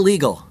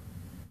illegal.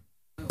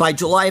 By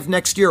July of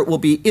next year, it will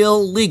be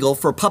illegal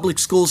for public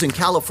schools in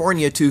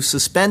California to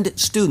suspend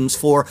students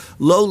for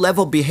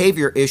low-level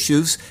behavior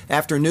issues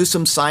after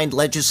Newsom signed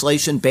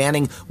legislation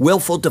banning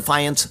willful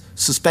defiance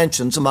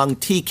suspensions among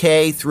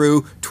TK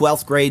through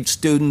 12th grade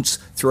students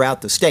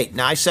throughout the state.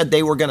 Now, I said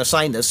they were going to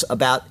sign this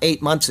about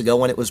 8 months ago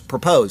when it was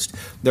proposed.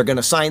 They're going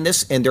to sign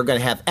this, and they're going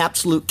to have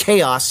absolute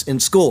chaos in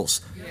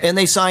schools. And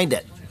they signed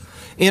it.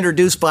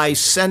 Introduced by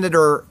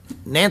Senator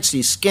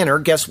Nancy Skinner.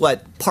 Guess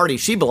what party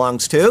she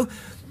belongs to?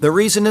 The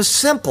reason is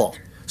simple.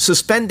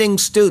 Suspending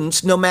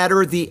students, no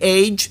matter the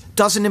age,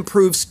 doesn't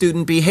improve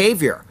student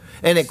behavior,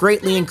 and it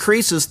greatly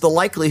increases the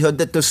likelihood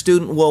that the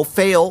student will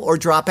fail or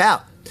drop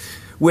out.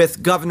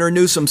 With Governor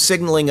Newsom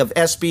signaling of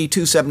SB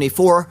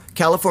 274,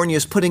 California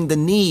is putting the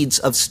needs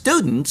of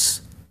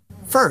students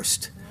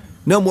first.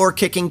 No more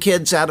kicking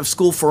kids out of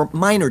school for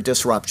minor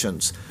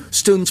disruptions.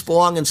 Students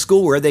belong in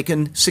school where they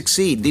can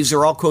succeed. These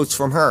are all quotes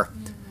from her.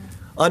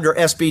 Under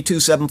SB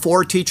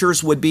 274,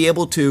 teachers would be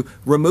able to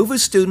remove a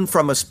student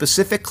from a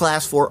specific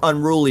class for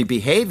unruly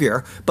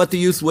behavior, but the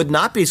youth would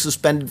not be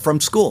suspended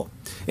from school.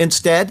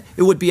 Instead,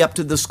 it would be up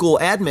to the school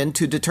admin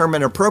to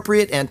determine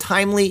appropriate and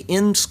timely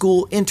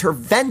in-school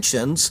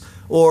interventions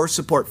or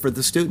support for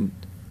the student.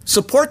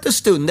 Support the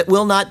student that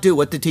will not do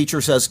what the teacher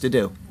says to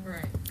do.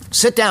 Right.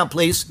 Sit down,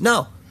 please.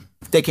 No,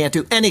 they can't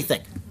do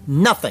anything.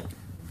 Nothing.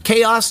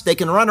 Chaos. They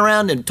can run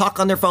around and talk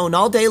on their phone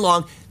all day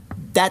long.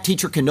 That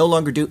teacher can no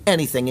longer do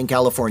anything in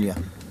California.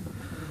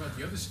 What about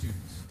the other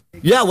students?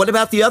 Yeah, what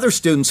about the other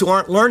students who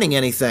aren't learning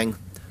anything?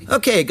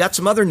 Okay, got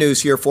some other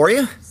news here for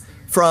you.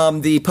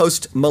 From the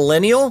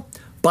Post-Millennial,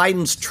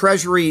 Biden's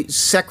Treasury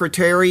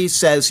Secretary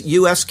says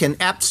U.S. can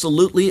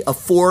absolutely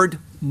afford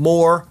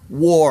more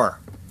war.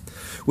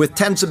 With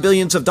tens of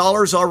billions of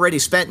dollars already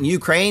spent in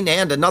Ukraine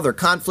and another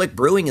conflict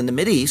brewing in the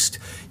Mideast,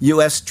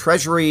 U.S.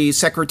 Treasury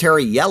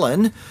Secretary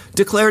Yellen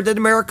declared that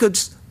America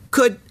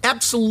could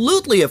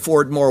absolutely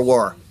afford more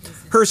war.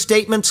 Her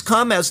statements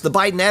come as the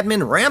Biden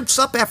admin ramps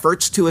up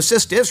efforts to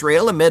assist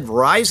Israel amid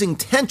rising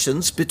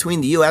tensions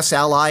between the U.S.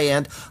 ally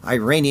and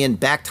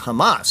Iranian-backed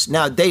Hamas.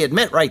 Now, they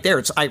admit right there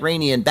it's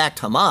Iranian-backed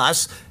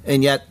Hamas,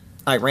 and yet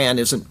Iran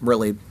isn't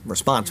really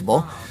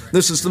responsible.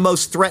 This is the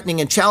most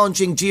threatening and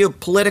challenging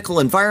geopolitical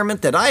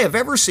environment that I have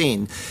ever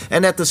seen.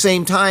 And at the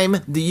same time,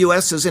 the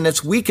U.S. is in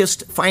its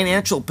weakest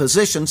financial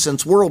position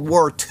since World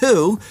War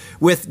II,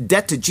 with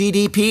debt to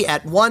GDP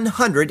at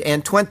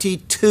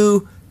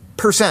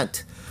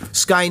 122%.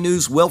 Sky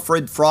News'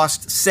 Wilfred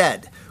Frost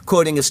said,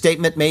 quoting a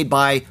statement made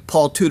by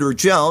Paul Tudor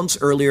Jones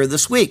earlier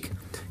this week.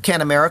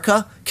 Can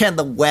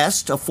the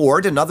West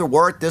afford another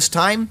war at this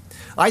time?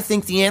 I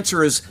think the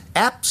answer is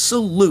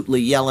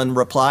absolutely, Yellen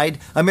replied.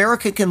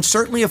 America can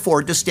certainly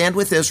afford to stand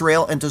with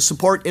Israel and to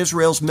support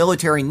Israel's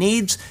military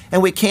needs,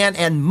 and we can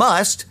and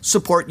must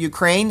support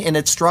Ukraine in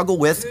its struggle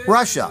with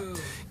Russia.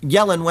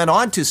 Yellen went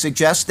on to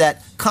suggest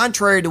that,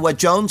 contrary to what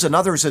Jones and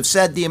others have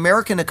said, the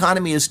American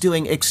economy is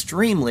doing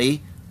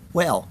extremely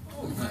well.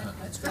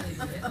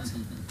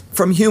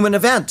 From Human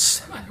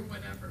Events,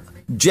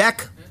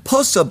 Jack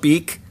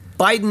Posobiec,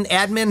 Biden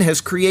admin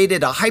has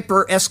created a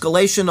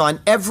hyper-escalation on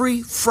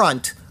every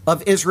front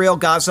of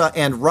Israel-Gaza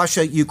and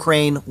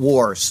Russia-Ukraine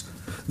wars.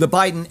 The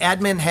Biden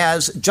admin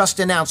has just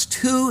announced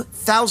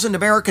 2,000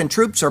 American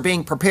troops are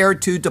being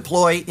prepared to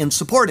deploy in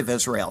support of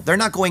Israel. They're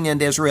not going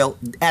into Israel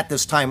at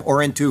this time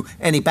or into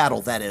any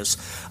battle, that is.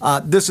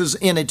 This is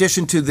in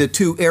addition to the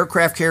 2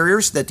 aircraft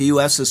carriers that the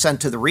U.S. has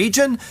sent to the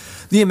region.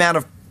 The amount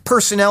of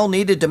personnel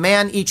needed to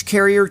man each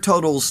carrier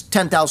totals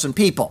 10,000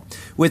 people.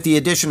 With the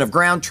addition of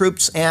ground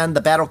troops and the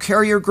battle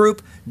carrier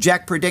group,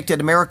 Jack predicted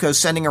America is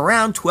sending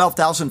around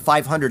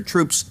 12,500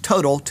 troops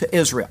total to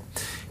Israel.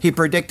 He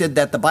predicted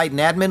that the Biden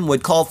admin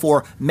would call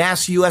for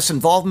mass U.S.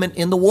 involvement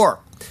in the war.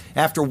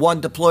 After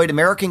one deployed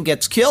American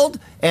gets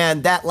killed,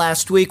 and that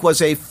last week was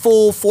a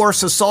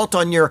full-force assault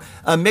on your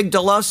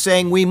amygdala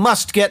saying we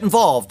must get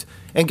involved.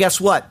 And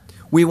guess what?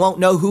 We won't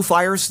know who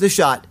fires the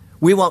shot.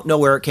 We won't know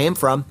where it came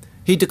from.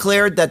 He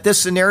declared that this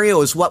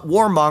scenario is what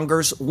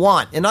warmongers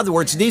want. In other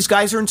words, these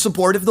guys are in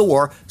support of the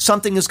war.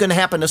 Something is going to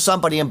happen to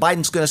somebody, and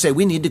Biden's going to say,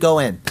 we need to go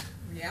in.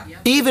 Yeah.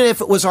 Even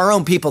if it was our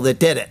own people that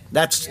did it.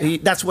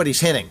 That's what he's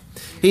hinting.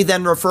 He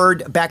then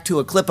referred back to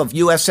a clip of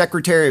U.S.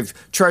 Secretary of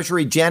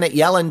Treasury Janet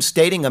Yellen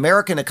stating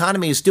American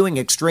economy is doing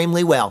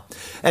extremely well.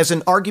 As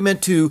an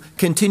argument to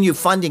continue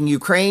funding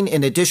Ukraine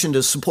in addition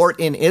to support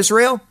in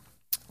Israel,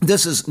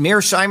 this is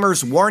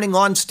Mearsheimer's warning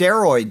on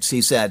steroids,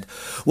 he said.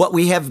 What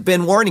we have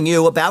been warning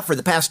you about for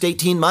the past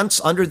 18 months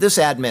under this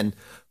admin.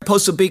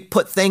 Posobiec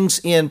put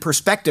things in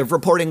perspective,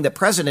 reporting that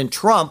President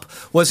Trump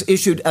was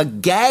issued a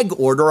gag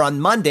order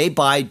on Monday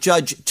by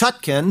Judge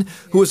Chutkan,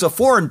 who is a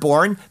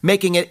foreign-born,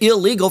 making it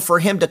illegal for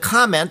him to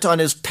comment on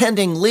his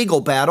pending legal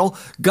battle.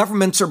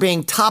 Governments are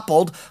being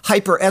toppled.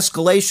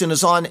 Hyper-escalation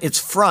is on its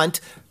front.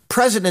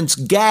 Presidents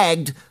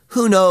gagged.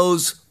 Who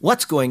knows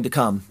what's going to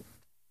come?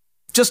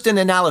 Just an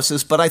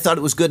analysis, but I thought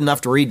it was good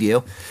enough to read to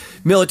you.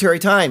 Military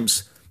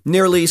Times.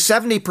 Nearly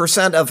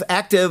 70% of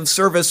active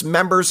service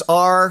members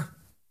are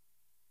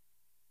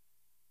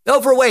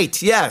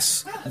overweight,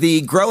 yes.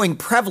 The growing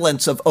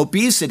prevalence of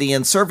obesity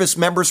in service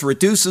members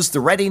reduces the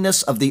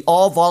readiness of the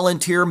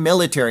all-volunteer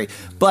military.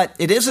 But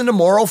it isn't a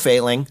moral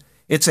failing.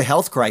 It's a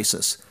health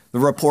crisis. The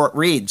report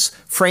reads,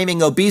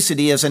 framing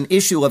obesity as an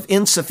issue of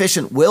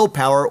insufficient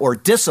willpower or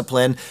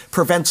discipline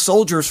prevents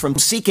soldiers from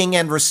seeking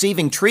and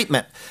receiving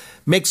treatment,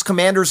 makes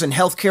commanders and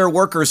healthcare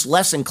workers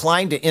less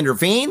inclined to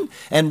intervene,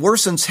 and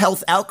worsens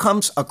health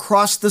outcomes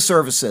across the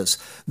services.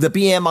 The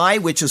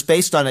BMI, which is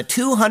based on a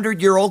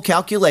 200-year-old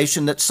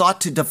calculation that sought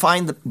to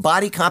define the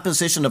body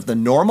composition of the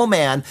normal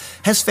man,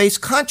 has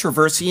faced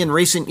controversy in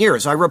recent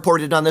years. I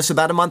reported on this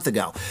about a month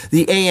ago.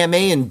 The AMA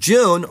in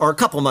June, or a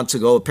couple months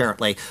ago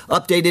apparently,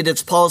 updated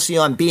its policy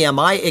on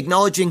BMI,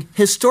 acknowledging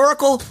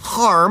historical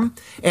harm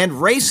and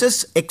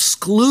racist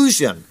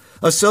exclusion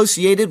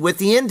associated with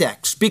the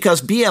index,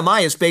 because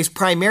BMI is based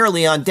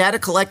primarily on data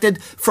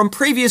collected from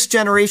previous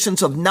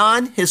generations of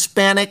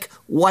non-Hispanic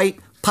white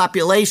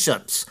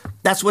populations.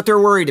 That's what they're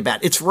worried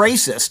about. It's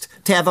racist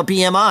to have a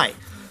BMI.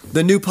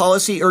 The new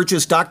policy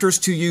urges doctors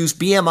to use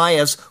BMI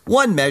as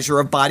one measure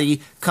of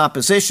body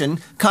composition,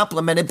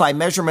 complemented by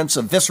measurements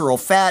of visceral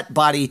fat,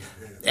 body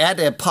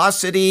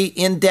adiposity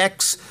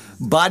index,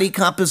 body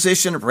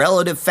composition,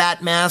 relative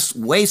fat mass,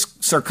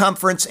 waist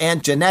circumference,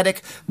 and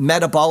genetic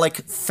metabolic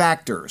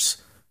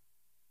factors.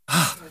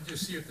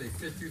 Just see if they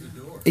fit through the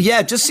door.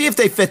 Yeah, just see if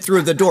they fit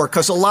through the door,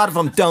 because a lot of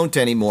them don't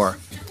anymore.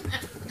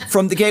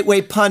 From the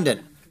Gateway Pundit,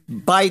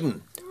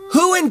 Biden.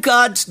 Who in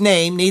God's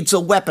name needs a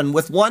weapon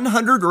with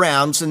 100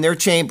 rounds in their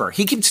chamber?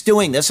 He keeps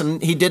doing this,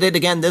 and he did it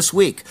again this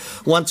week.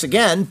 Once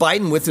again,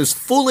 Biden, with his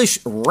foolish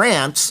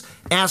rants,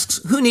 asks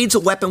who needs a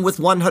weapon with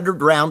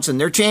 100 rounds in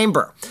their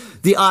chamber.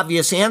 The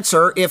obvious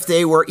answer, if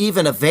they were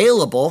even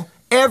available,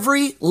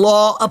 every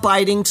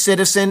law-abiding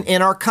citizen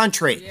in our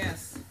country.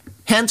 Yes.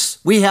 Hence,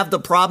 we have the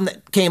problem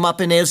that came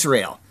up in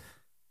Israel.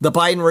 The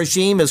Biden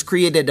regime has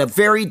created a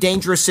very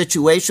dangerous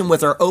situation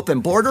with our open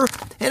border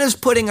and is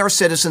putting our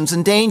citizens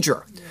in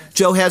danger. Yes.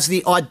 Joe has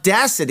the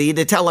audacity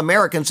to tell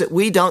Americans that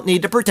we don't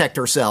need to protect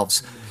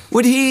ourselves.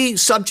 Would he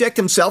subject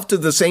himself to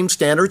the same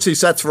standards he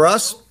sets for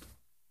us?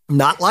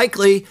 Not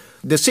likely.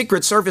 The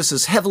Secret Service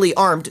is heavily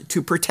armed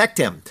to protect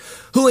him.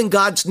 Who in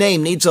God's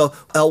name needs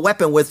a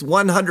weapon with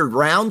 100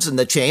 rounds in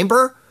the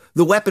chamber?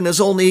 The weapon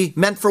is only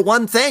meant for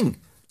one thing: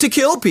 to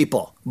kill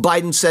people,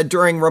 Biden said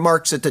during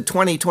remarks at the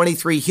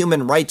 2023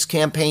 Human Rights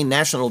Campaign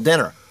National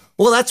Dinner.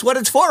 Well, that's what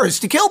it's for, is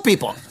to kill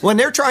people. When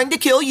they're trying to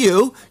kill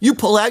you, you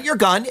pull out your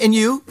gun and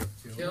you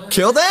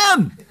kill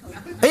them.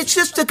 It's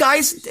just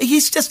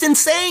he's just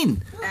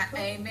insane.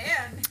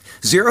 Amen.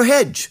 Zero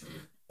hedge.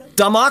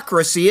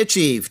 Dumbocracy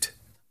achieved.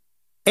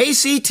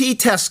 ACT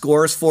test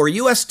scores for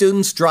U.S.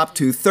 students dropped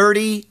to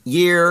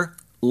 30-year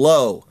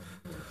low.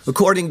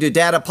 According to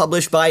data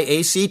published by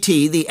ACT,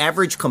 the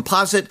average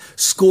composite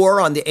score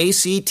on the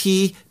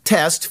ACT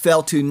test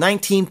fell to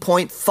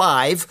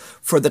 19.5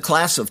 for the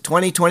class of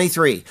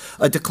 2023,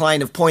 a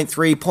decline of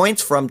 0.3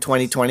 points from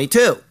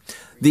 2022.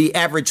 The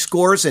average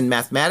scores in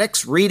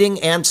mathematics,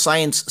 reading, and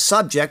science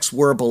subjects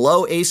were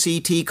below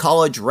ACT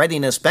college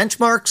readiness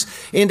benchmarks,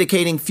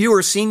 indicating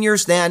fewer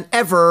seniors than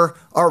ever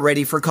are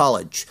ready for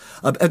college.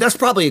 That's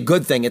probably a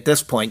good thing at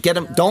this point.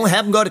 Don't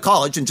have them go to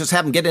college and just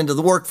have them get into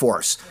the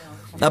workforce.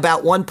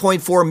 About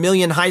 1.4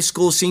 million high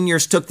school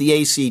seniors took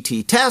the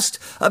ACT test.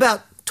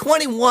 About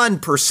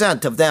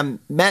 21% of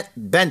them met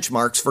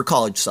benchmarks for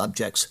college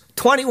subjects.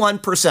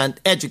 21%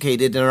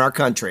 educated in our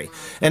country.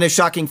 And a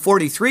shocking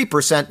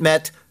 43%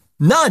 met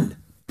none,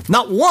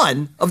 not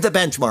one of the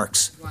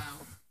benchmarks. Wow.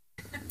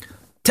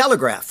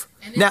 Telegraph.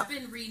 And it's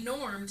been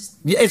renormed.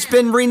 It's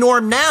been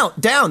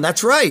renormed down.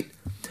 That's right.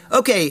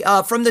 Okay,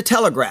 from the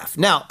Telegraph.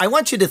 Now, I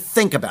want you to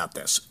think about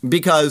this,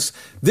 because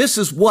this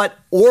is what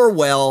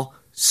Orwell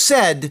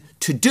said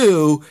to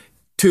do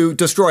to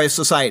destroy a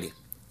society.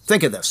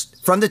 Think of this.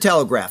 From the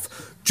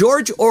Telegraph.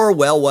 George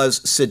Orwell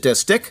was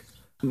sadistic,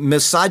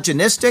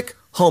 misogynistic,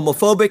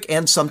 homophobic,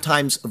 and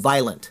sometimes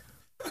violent.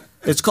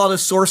 It's called a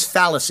source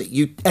fallacy.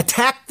 You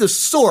attack the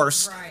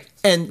source, right,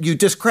 and you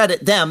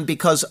discredit them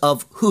because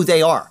of who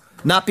they are,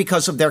 not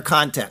because of their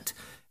content.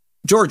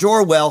 George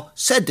Orwell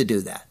said to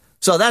do that.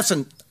 So that's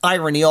an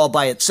irony all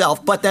by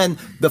itself. But then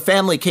the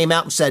family came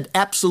out and said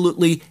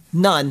absolutely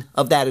none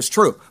of that is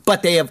true.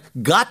 But they have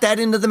got that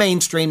into the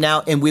mainstream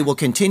now, and we will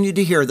continue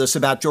to hear this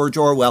about George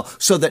Orwell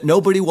so that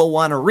nobody will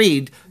want to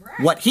read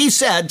what he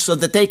said so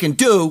that they can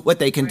do what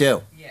they can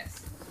do.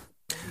 Yes.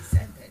 He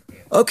said that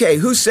too. Okay,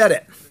 who said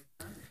it?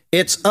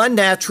 It's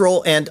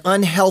unnatural and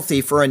unhealthy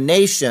for a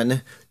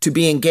nation to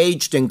be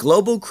engaged in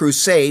global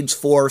crusades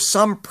for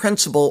some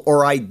principle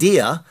or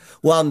idea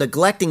while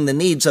neglecting the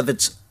needs of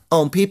its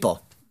own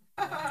people.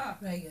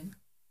 Reagan.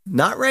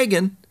 Not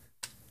Reagan.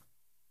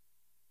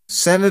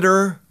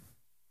 Senator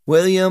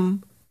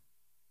William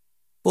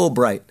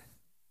Fulbright.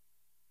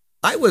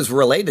 I was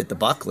related to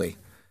Buckley.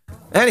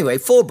 Anyway,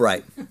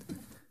 Fulbright.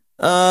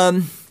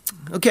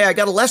 Okay, I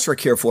got a lesser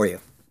here for you.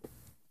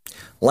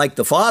 Like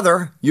the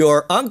father,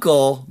 your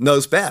uncle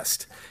knows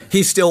best.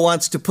 He still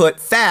wants to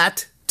put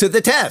fat to the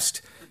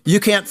test.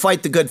 You can't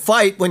fight the good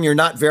fight when you're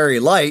not very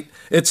light.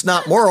 It's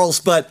not morals,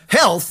 but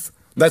health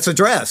that's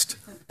addressed.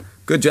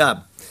 Good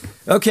job.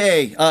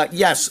 Okay,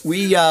 yes,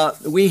 we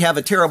have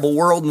a terrible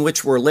world in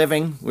which we're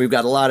living. We've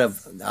got a lot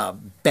of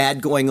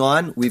bad going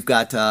on. We've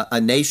got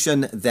a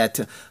nation that,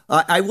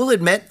 I will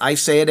admit, I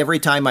say it every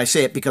time I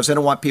say it because I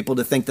don't want people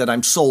to think that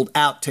I'm sold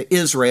out to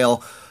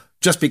Israel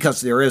just because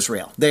they're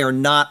Israel. They are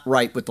not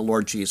right with the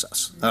Lord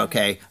Jesus,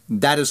 okay?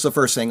 That is the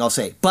first thing I'll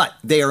say. But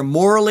they are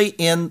morally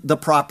in the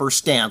proper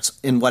stance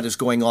in what is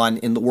going on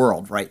in the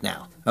world right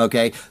now,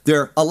 okay?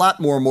 They're a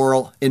lot more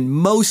moral in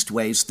most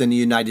ways than the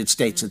United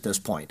States at this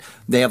point.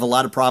 They have a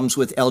lot of problems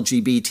with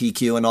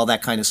LGBTQ and all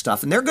that kind of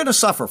stuff, and they're going to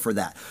suffer for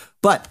that.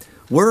 But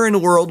we're in a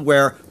world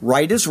where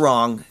right is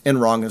wrong and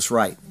wrong is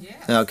right,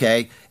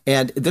 okay?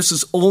 And this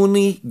is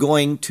only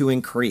going to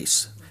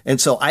increase. And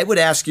so I would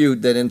ask you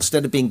that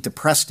instead of being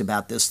depressed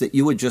about this, that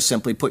you would just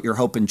simply put your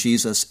hope in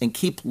Jesus and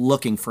keep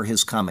looking for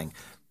his coming.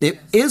 It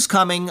is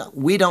coming.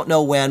 We don't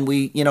know when.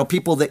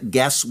 People that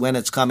guess when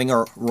it's coming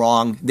are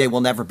wrong. They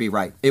will never be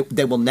right.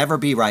 They will never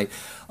be right.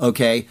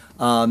 Okay.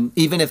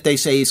 Even if they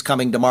say he's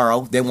coming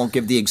tomorrow, they won't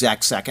give the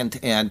exact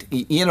second. And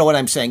you know what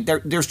I'm saying?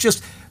 There's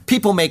just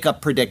people make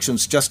up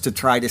predictions just to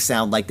try to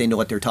sound like they know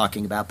what they're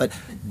talking about. But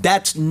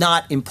that's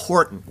not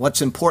important.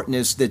 What's important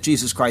is that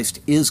Jesus Christ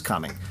is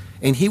coming.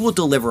 And he will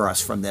deliver us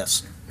from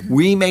this.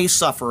 We may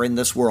suffer in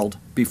this world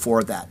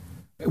before that.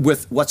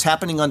 With what's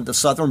happening on the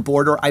southern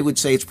border, I would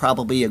say it's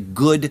probably a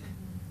good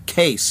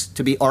case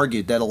to be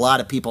argued that a lot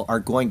of people are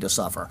going to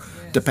suffer.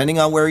 Yes. Depending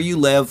on where you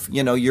live,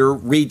 your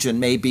region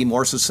may be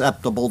more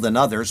susceptible than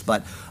others.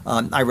 But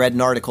I read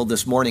an article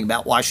this morning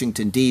about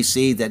Washington,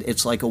 D.C., that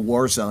it's like a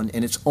war zone,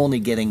 and it's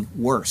only getting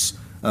worse,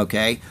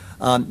 okay?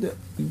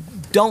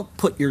 Don't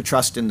put your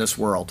trust in this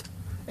world.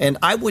 And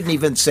I wouldn't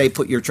even say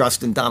put your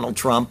trust in Donald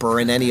Trump or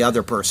in any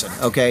other person,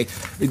 okay?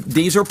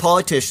 These are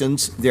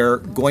politicians. They're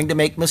going to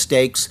make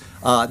mistakes.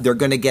 They're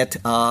going to get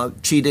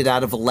cheated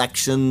out of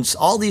elections.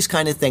 All these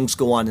kind of things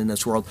go on in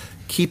this world.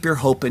 Keep your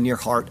hope in your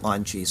heart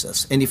on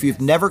Jesus. And if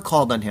you've never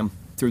called on him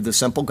through the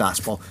simple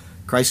gospel,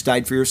 Christ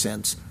died for your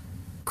sins.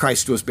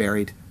 Christ was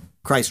buried.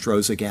 Christ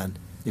rose again.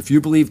 If you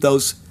believe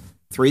those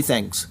three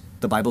things,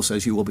 the Bible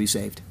says you will be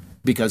saved,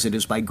 because it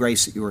is by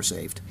grace that you are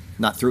saved,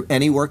 not through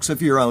any works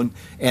of your own.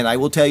 And I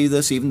will tell you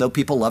this, even though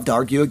people love to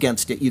argue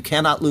against it, you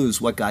cannot lose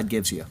what God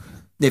gives you.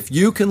 If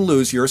you can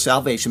lose your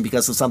salvation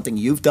because of something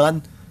you've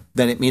done,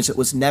 then it means it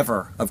was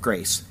never of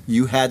grace.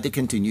 You had to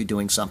continue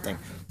doing something.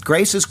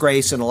 Grace is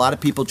grace, and a lot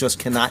of people just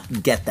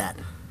cannot get that.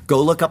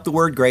 Go look up the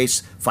word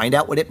grace, find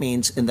out what it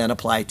means, and then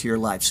apply it to your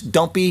lives.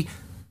 Don't be,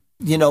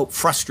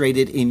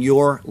 frustrated in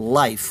your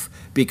life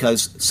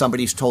because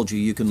somebody's told you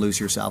you can lose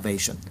your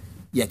salvation.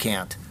 You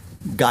can't.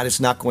 God is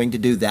not going to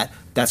do that.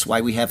 That's why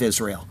we have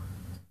Israel.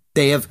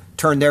 They have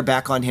turned their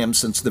back on him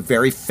since the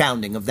very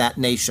founding of that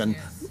nation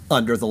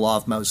under the law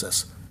of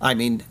Moses. I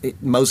mean,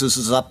 Moses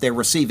is up there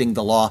receiving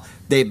the law.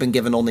 They've been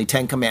given only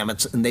 10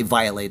 commandments, and they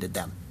violated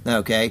them,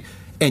 okay?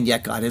 And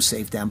yet God has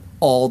saved them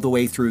all the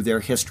way through their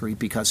history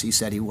because he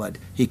said he would.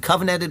 He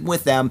covenanted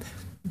with them.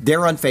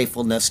 Their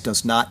unfaithfulness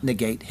does not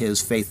negate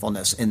his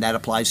faithfulness, and that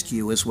applies to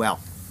you as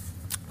well.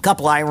 A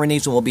couple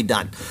ironies and we'll be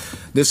done.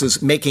 This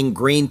is making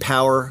green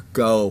power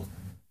go.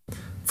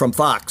 From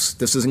Fox,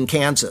 this is in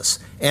Kansas.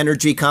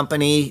 Energy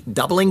company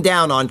doubling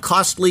down on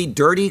costly,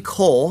 dirty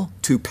coal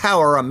to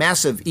power a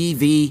massive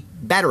EV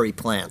battery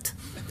plant.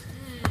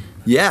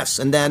 Yes,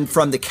 and then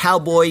from the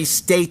Cowboy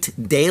State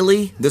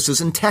Daily, this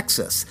is in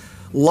Texas.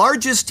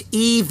 Largest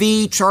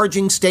EV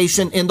charging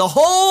station in the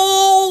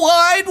whole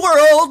wide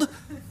world,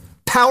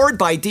 powered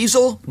by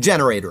diesel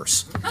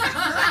generators.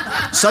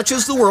 Such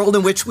is the world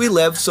in which we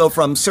live. So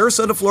from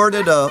Sarasota,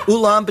 Florida to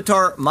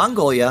Ulaanbaatar,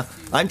 Mongolia,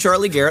 I'm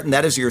Charlie Garrett, and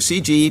that is your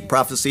CG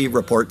Prophecy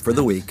Report for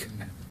the week.